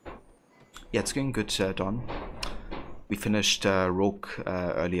 Yeah, it's going good, Don. We finished Rogue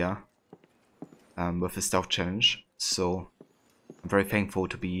earlier with the stealth challenge, so I'm very thankful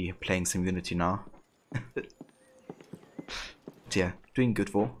to be playing some Unity now. But yeah, doing good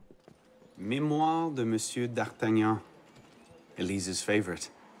though. Mémoire de Monsieur d'Artagnan. Elise's favorite.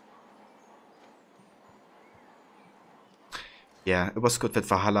 Yeah, it was good that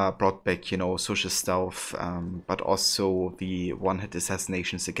Valhalla brought back, you know, social stealth, but also the one-hit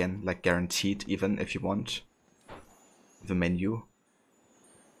assassinations again, like guaranteed, even if you want. The menu.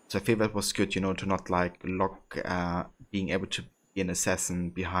 So I feel that was good, you know, to not like lock being able to be an assassin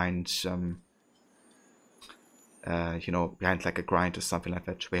behind, you know, behind like a grind or something like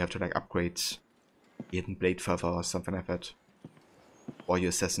that. We have to like upgrade the hidden blade further or something like that, or your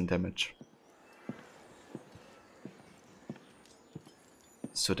assassin damage.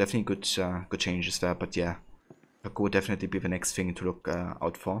 So definitely good, good changes there. But yeah, parkour would definitely be the next thing to look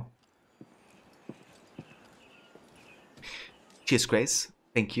out for. Cheers, Grace.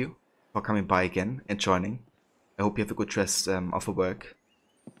 Thank you for coming by again and joining. I hope you have a good rest of the work.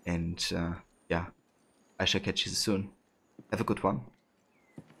 And yeah, I shall catch you soon. Have a good one.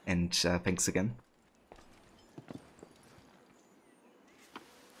 And thanks again.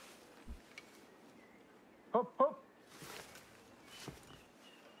 Hop, hop.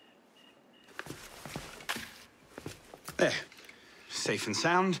 There. Safe and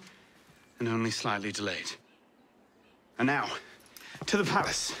sound, and only slightly delayed. And now, to the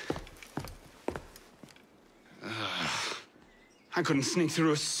palace. I couldn't sneak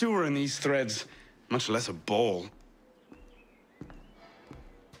through a sewer in these threads, much less a ball.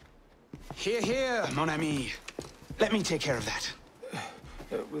 Here, here, mon ami. Let me take care of that.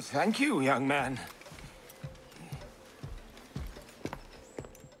 Well, thank you, young man.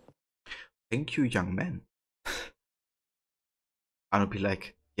 Thank you, young man. I'll be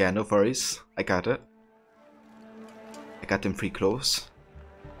like, yeah, no worries, I got it. I got them free clothes.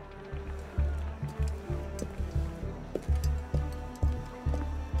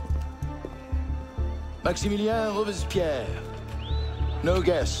 Maximilien Robespierre. No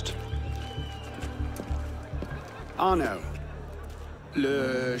guest. Arno.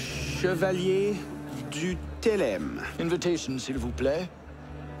 Le Chevalier du Télème. Invitation, s'il vous plaît.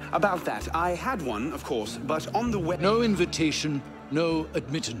 About that, I had one, of course, but on the way... No invitation, no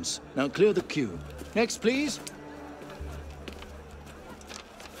admittance. Now clear the queue. Next, please.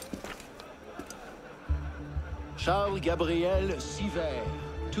 Charles Gabriel Siver.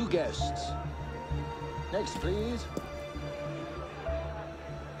 2 guests. Next, please.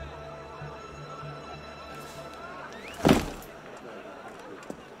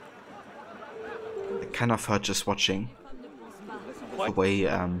 I kind of hurt just watching the way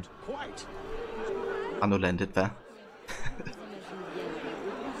Anno landed there.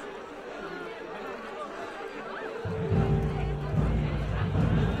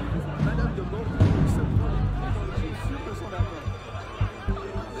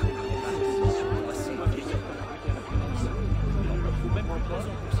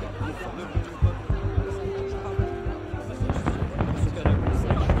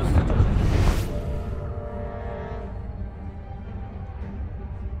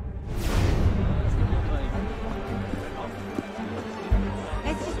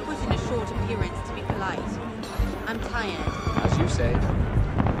 Let's just put in a short appearance to be polite. I'm tired. As you say.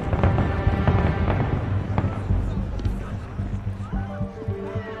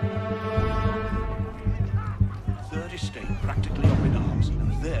 Third Estate practically up in arms,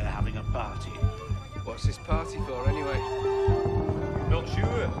 and they're having a party. What's this party for, anyway? Not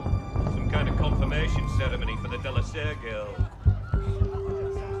sure. Some kind of confirmation ceremony for the Delasair girl.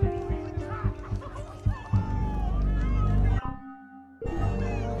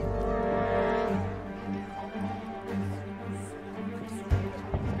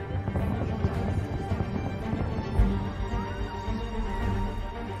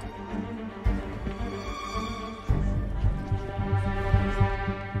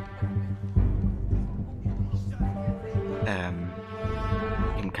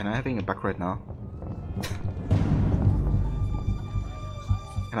 I'm kinda having a bug right now.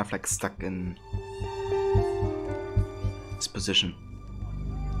 Kind of like stuck in this position.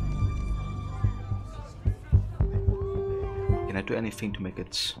 Can I do anything to make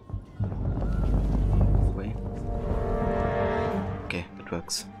it away? Okay, it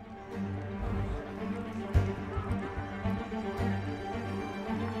works.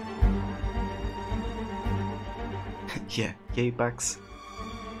 Yeah, yay bugs.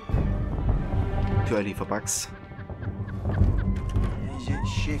 Too early for bugs. Is it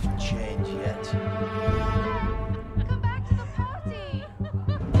shift change yet? Come back to the party!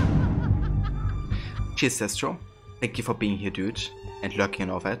 Cheers, Destro. Thank you for being here, dude, and lurking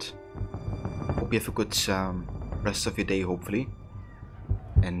and all that. Hope you have a good rest of your day, hopefully.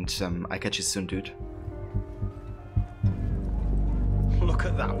 And I'll catch you soon, dude. Look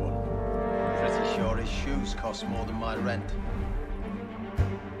at that one. Pretty sure his shoes cost more than my rent.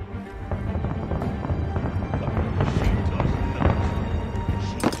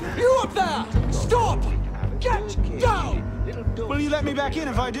 You up there! Stop! Get down! Will you let me back in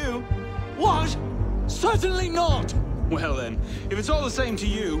if I do? What? Certainly not! Well then, if it's all the same to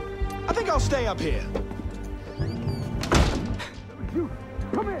you, I think I'll stay up here. You,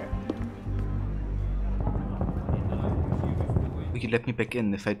 come here! Will you let me back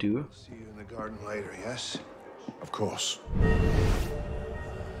in if I do? See you in the garden later, yes? Of course.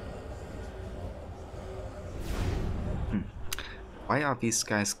 Why are these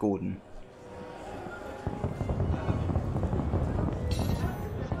guys golden?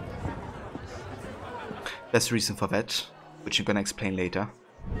 There's a reason for that, which I'm gonna explain later.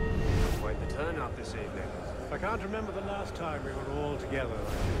 Quite the turnout this evening. I can't remember the last time we were all together like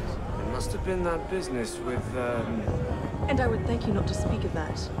this. It must have been that business with, And I would thank you not to speak of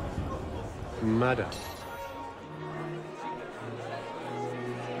that. Madam.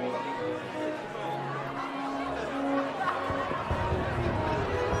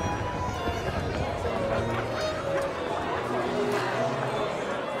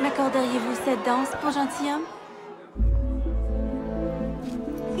 M'accorderiez-vous cette danse pour gentilhomme?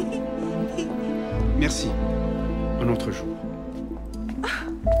 Merci. Un autre jour.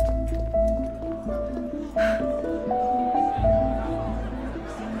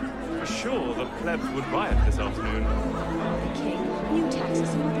 For sure, the plebs would riot this afternoon. King, new taxes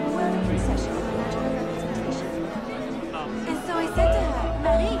are not a word of concession on the matter of representation. And so I said to her,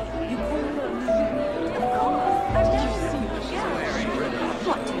 Marie, you call her? Of course. But now you see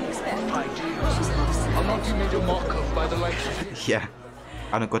what do you expect? She's half sick. I'll not be made a mock of by the likes of you. Yeah,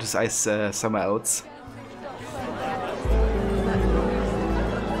 Anna got his eyes somewhere else.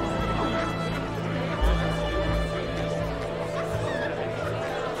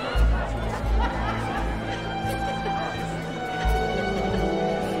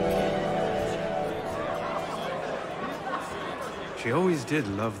 She always did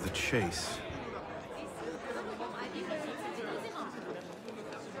love the chase.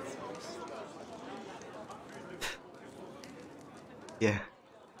 Yeah.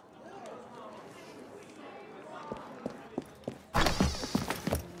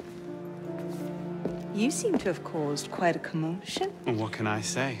 You seem to have caused quite a commotion. Well, what can I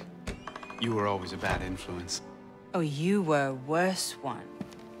say? You were always a bad influence. Oh, you were a worse one.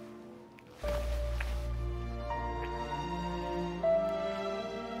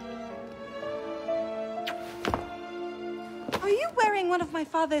 Are you wearing one of my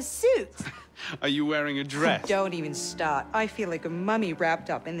father's suits? Are you wearing a dress? Don't even start. I feel like a mummy wrapped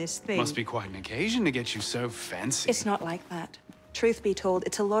up in this thing. Must be quite an occasion to get you so fancy. It's not like that. Truth be told,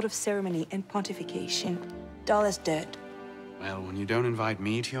 it's a lot of ceremony and pontification. Dull as dirt. Well, when you don't invite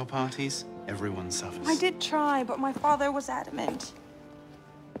me to your parties, everyone suffers. I did try, but my father was adamant.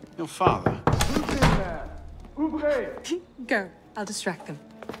 Your father? Go. I'll distract them.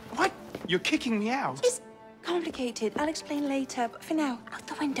 What? You're kicking me out? It's complicated. I'll explain later, but for now, out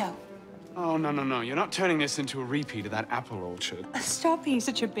the window. Oh, no. You're not turning this into a repeat of that apple orchard. Stop being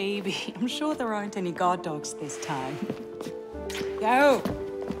such a baby. I'm sure there aren't any guard dogs this time. Go!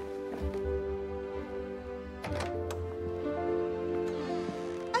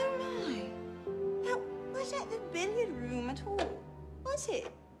 Oh, my. That wasn't the billiard room at all, was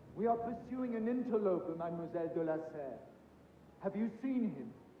it? We are pursuing an interloper, Mademoiselle de la Serre. Have you seen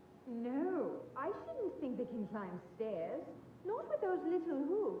him? No, I shouldn't think they can climb stairs. Not with those little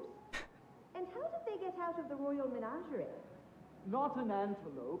hooves. And how did they get out of the royal menagerie? Not an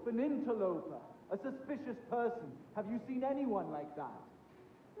antelope, an interloper. A suspicious person. Have you seen anyone like that?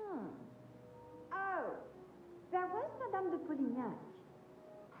 Oh, there was Madame de Polignac.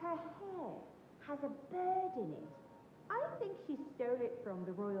 Her hair has a bird in it. I think she stole it from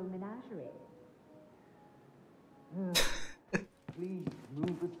the royal menagerie. Please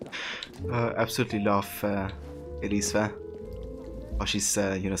move aside. Absolutely love Elise there. How she's,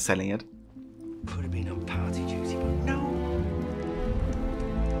 selling it. Could have been on party duty, but no.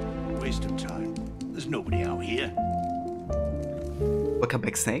 Waste of time. There's nobody out here. Welcome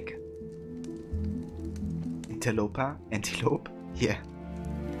back, Snake. Interloper? Antelope? Yeah.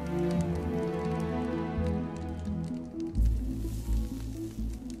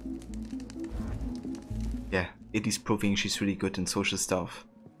 Yeah, it is proving she's really good in social stuff.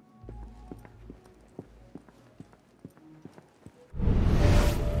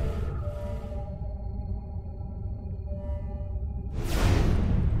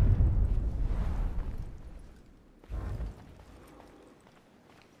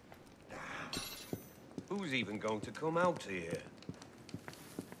 Who's even going to come out here?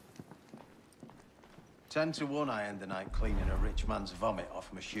 10 to 1 I end the night cleaning a rich man's vomit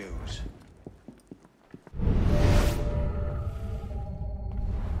off my shoes.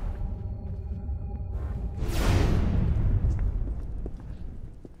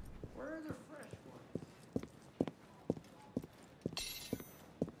 Where are the fresh ones?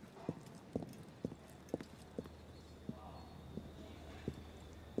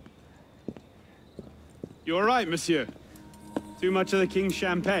 You all right, monsieur? Too much of the king's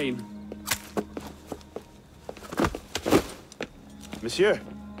champagne? Monsieur?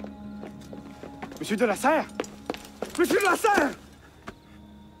 Monsieur de la Serre? Monsieur de la Serre!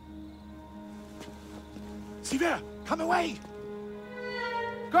 Sivert, come away!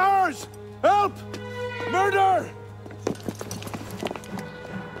 Guards! Help! Murder!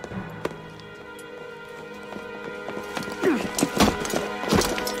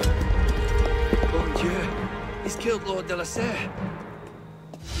 Mon Dieu! He's killed Lord de la Serre.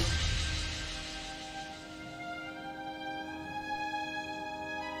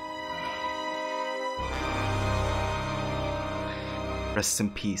 Rest in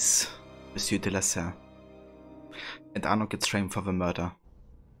peace, Monsieur de la Serre. And Arno gets framed for the murder.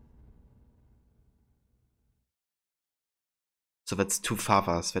 So that's 2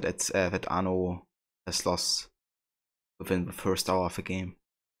 fathers that Arno has lost within the first hour of the game.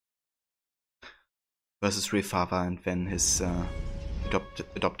 Versus real father and then his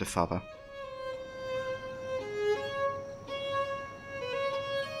adoptive father.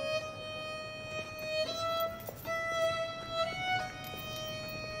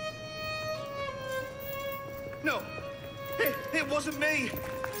 No! It wasn't me!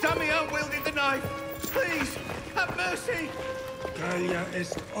 Damian wielded the knife! Please! Have mercy! Talia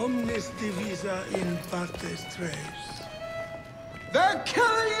est omnis divisa in partes tres. They're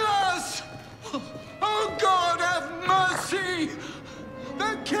killing us! Oh God, have mercy!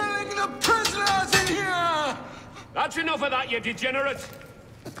 They're killing the prisoners in here! That's enough of that, you degenerate!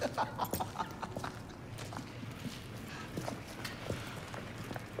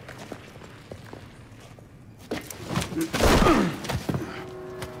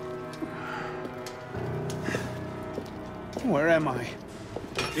 Where am I?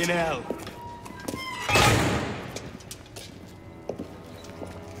 In hell.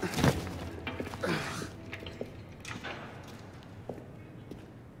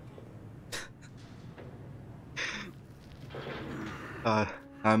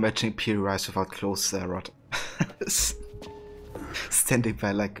 I'm imagining Piri Rice without clothes there, Rod. Standing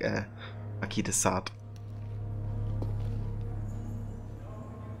by like Marquis de Sade.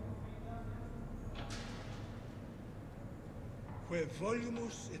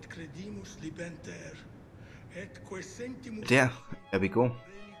 Yeah, there we go.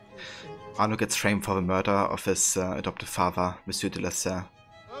 Arno gets framed for the murder of his adopted father, Monsieur de la Serre.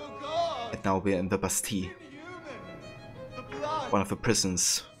 And now we're in the Bastille, one of the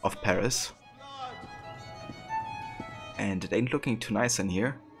prisons of Paris. And it ain't looking too nice in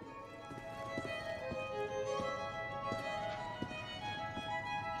here.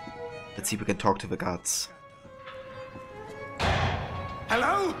 Let's see if we can talk to the guards.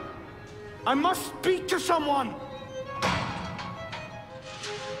 Hello? I must speak to someone!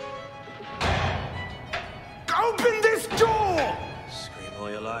 Open this door! Scream all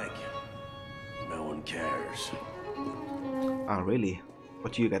you like. No one cares. Ah, really?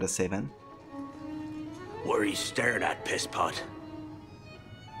 What do you gotta say then? What are you staring at, pisspot?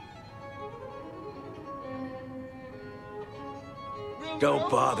 Don't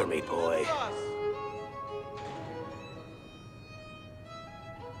bother me, boy.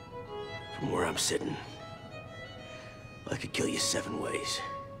 From where I'm sitting, I could kill you 7 ways.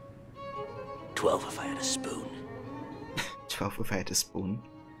 12 if I had a spoon. 12 if I had a spoon.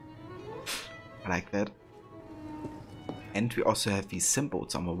 I like that. And we also have these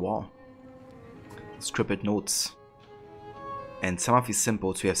symbols on the wall. Scribbled notes. And some of these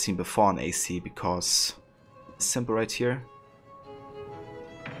symbols we have seen before on AC, because this symbol right here,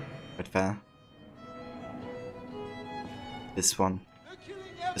 right there, this one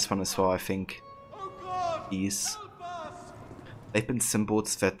as well, I think, these, they've been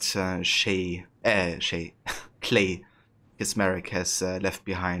symbols that Clay Kismeric has left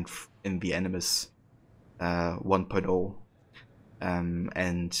behind in the Animus 1.0.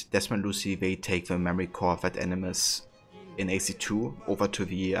 And Desmond Lucy, they take the memory core of that Animus in AC2 over to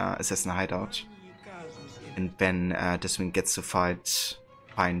the Assassin hideout. And then Desmond gets to find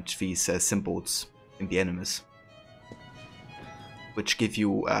these symbols in the Animus, which give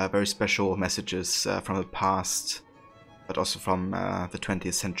you very special messages from the past, but also from the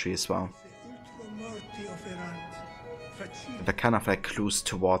 20th century as well. They're kind of like clues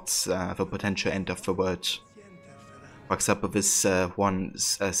towards the potential end of the world. For example, this one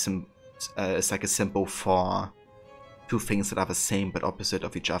is like a symbol for 2 things that are the same but opposite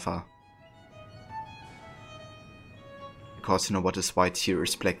of each other. Because, you know, what is white here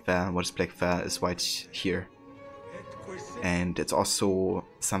is black there, what is black there is white here. And it's also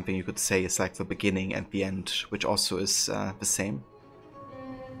something you could say is like the beginning and the end, which also is the same,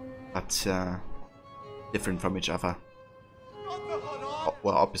 but different from each other.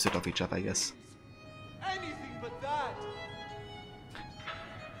 Well, opposite of each other, I guess.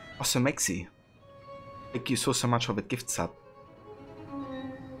 Also, Maxi, thank you so much for the gift sub.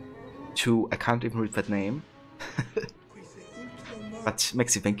 To, I can't even read that name. But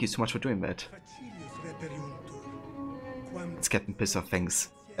Maxi, thank you so much for doing that. It's Captain Piss off,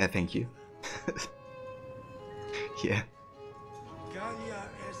 thanks. Thank you. Yeah.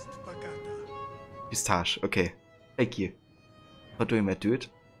 Pistache, okay. Thank you for doing that, dude.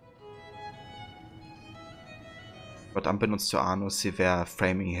 But unbeknownst to Arno, Sever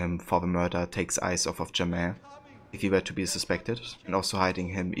framing him for the murder takes eyes off of Jamal, if he were to be suspected, and also hiding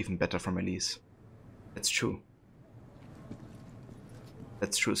him even better from Elise. That's true.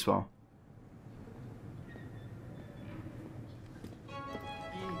 That's true as well.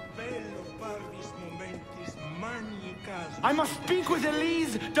 I must speak with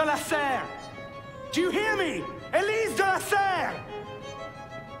Elise de la Serre! Do you hear me? Elise de la Serre!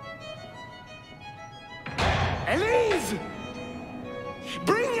 Elise!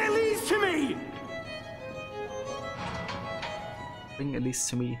 Bring Elise to me! Bring Elise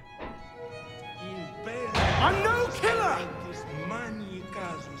to me. I'm no killer!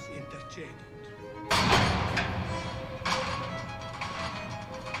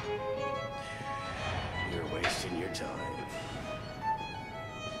 You're wasting your time.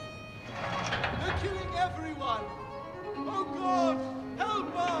 They're killing everyone! Oh God,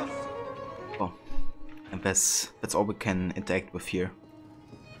 help us! Oh, and that's all we can interact with here.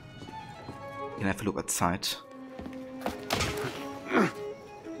 We can have a look outside.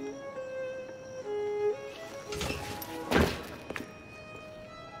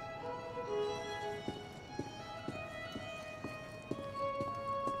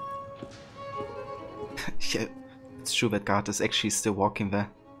 Yeah, it's true that guard is actually still walking there.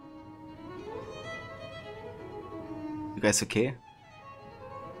 You guys okay?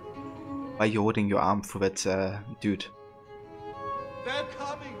 Why are you holding your arm through that dude? They're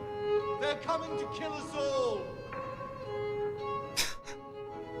coming! They're coming to kill us all!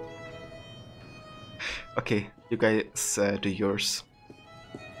 Okay, you guys do yours.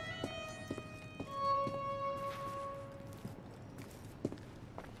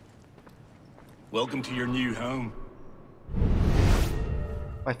 Welcome to your new home.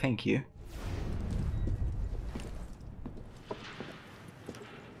 Why, thank you.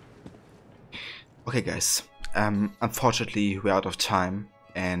 Okay, guys. Unfortunately, we're out of time,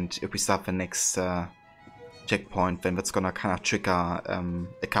 and if we start the next checkpoint, then that's gonna kind of trigger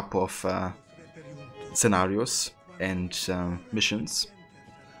a couple of scenarios and missions.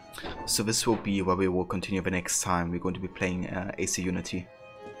 So this will be where we will continue the next time. We're going to be playing AC Unity.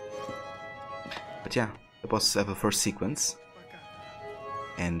 But yeah, that was the first sequence,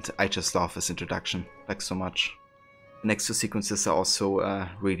 and I just love this introduction like so much. The next two sequences are also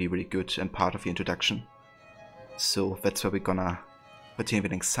really good and part of the introduction. So that's where we're gonna continue the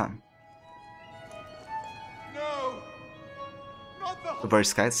next time. No! Not the So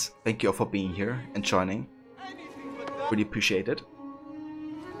various guys, thank you all for being here and joining. Really appreciate it.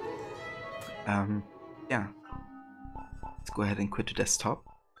 Yeah. Let's go ahead and quit the desktop.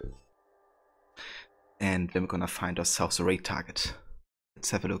 And then we're gonna find ourselves a raid target. Let's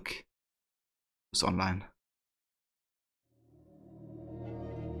have a look who's online.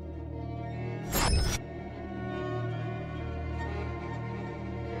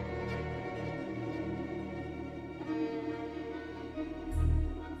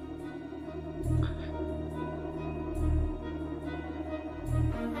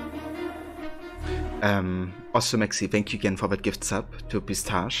 Also Maxi, thank you again for that gift sub to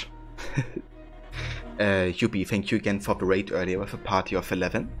Pistache. Yubi, thank you again for the raid earlier with a party of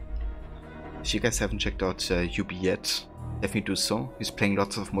 11. If you guys haven't checked out Yubi yet, definitely do so. He's playing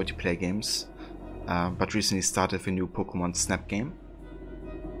lots of multiplayer games, but recently started the new Pokemon Snap game.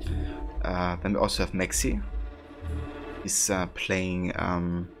 Then we also have Maxi. He's playing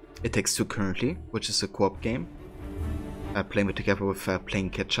It Takes Two currently, which is a co-op game. Playing it together with Playing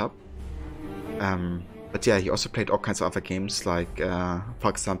Catch Up. But yeah, he also played all kinds of other games, like for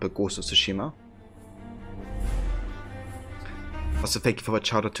example Ghost of Tsushima. Also thank you for the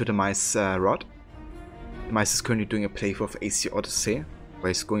shout out to the Mice Rod. The Mice is currently doing a playthrough of AC Odyssey, where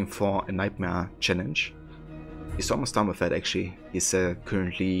he's going for a nightmare challenge. He's almost done with that actually. He's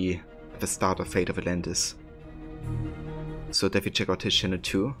currently at the start of Fate of Atlantis. So definitely check out his channel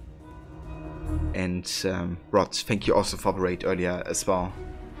too. And Rod, thank you also for the raid earlier as well.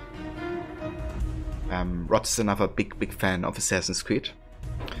 Rod is another big fan of Assassin's Creed.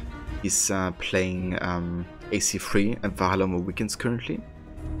 He's playing AC3 and Valhalla on the weekends currently.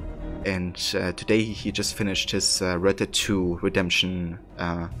 And today he just finished his Red Dead 2 Redemption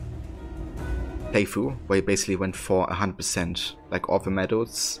playthrough, where he basically went for 100%, like all the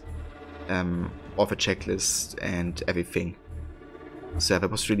medals, all the checklists and everything. So that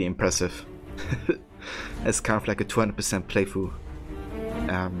was really impressive. It's kind of like a 200% playthrough.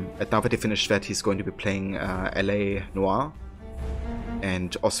 And now that he finished that, he's going to be playing LA Noire,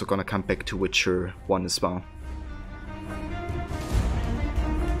 and also gonna come back to Witcher 1 as well.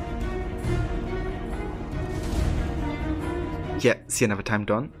 Yeah, see you another time,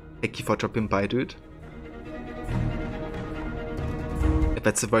 Don. Thank you for dropping by, dude. If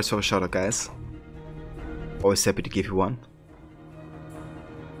that's the voice for a shout out, guys. Always happy to give you one.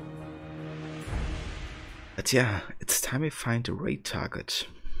 But yeah, it's time we find a raid target.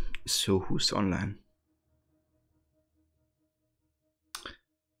 So who's online?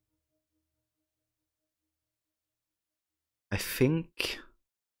 I think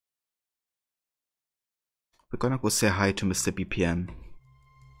we're gonna go say hi to Mr. BPM.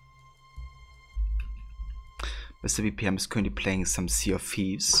 Mr. BPM is currently playing some Sea of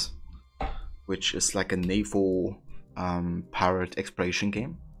Thieves, which is like a naval pirate exploration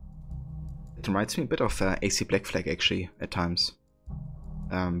game. It reminds me a bit of AC Black Flag actually at times.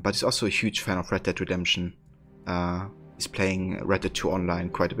 But he's also a huge fan of Red Dead Redemption. He's playing Red Dead 2 online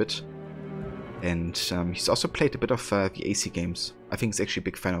quite a bit. And he's also played a bit of the AC games. I think he's actually a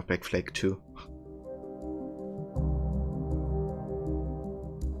big fan of Black Flag too.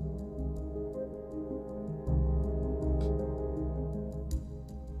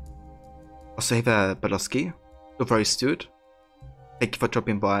 Also hey there, Balowski. You're very astute. Thank you for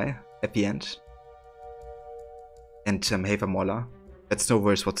dropping by at the end. And hey there, Mola. That's no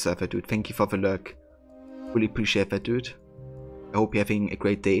worries whatsoever, dude. Thank you for the lurk. Really appreciate that, dude. I hope you're having a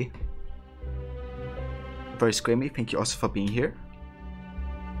great day. Very Scrammy, thank you also for being here.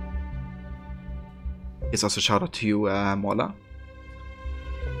 Here's also a shout out to you, Mola.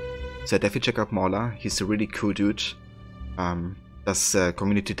 So definitely check out Mola. He's a really cool dude. does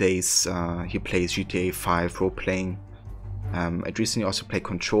community days. He plays GTA 5 role-playing. I recently also played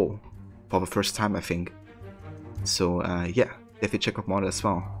Control for the first time, I think. So yeah, definitely check out more as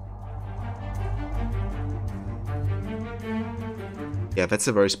well. Yeah, that's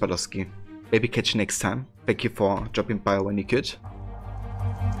a very Spadowski. Maybe catch you next time. Thank you for dropping by when you could.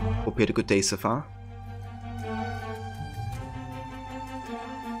 Hope you had a good day so far.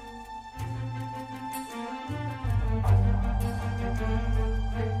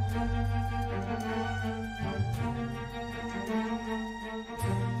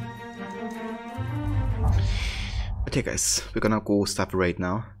 Okay guys, we're gonna go start the raid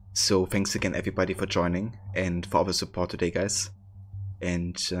now. So thanks again everybody for joining and for all the support today guys.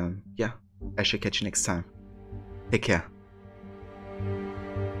 And yeah, I shall catch you next time. Take care.